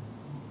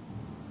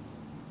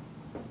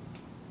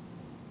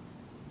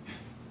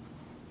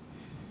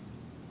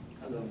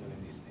 I love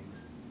doing these things.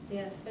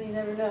 Yeah, it's funny, you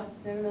never know.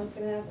 Never know what's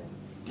gonna happen.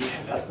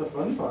 Yeah, that's the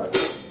fun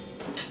part.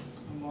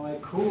 I'm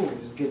like, cool,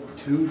 we just get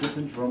two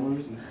different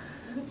drummers and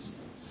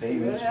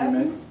same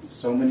instrument,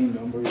 so many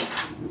numbers,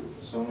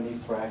 so many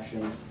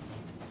fractions.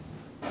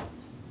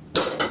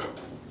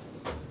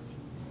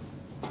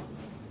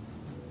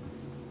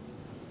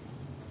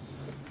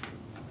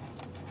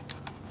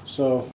 So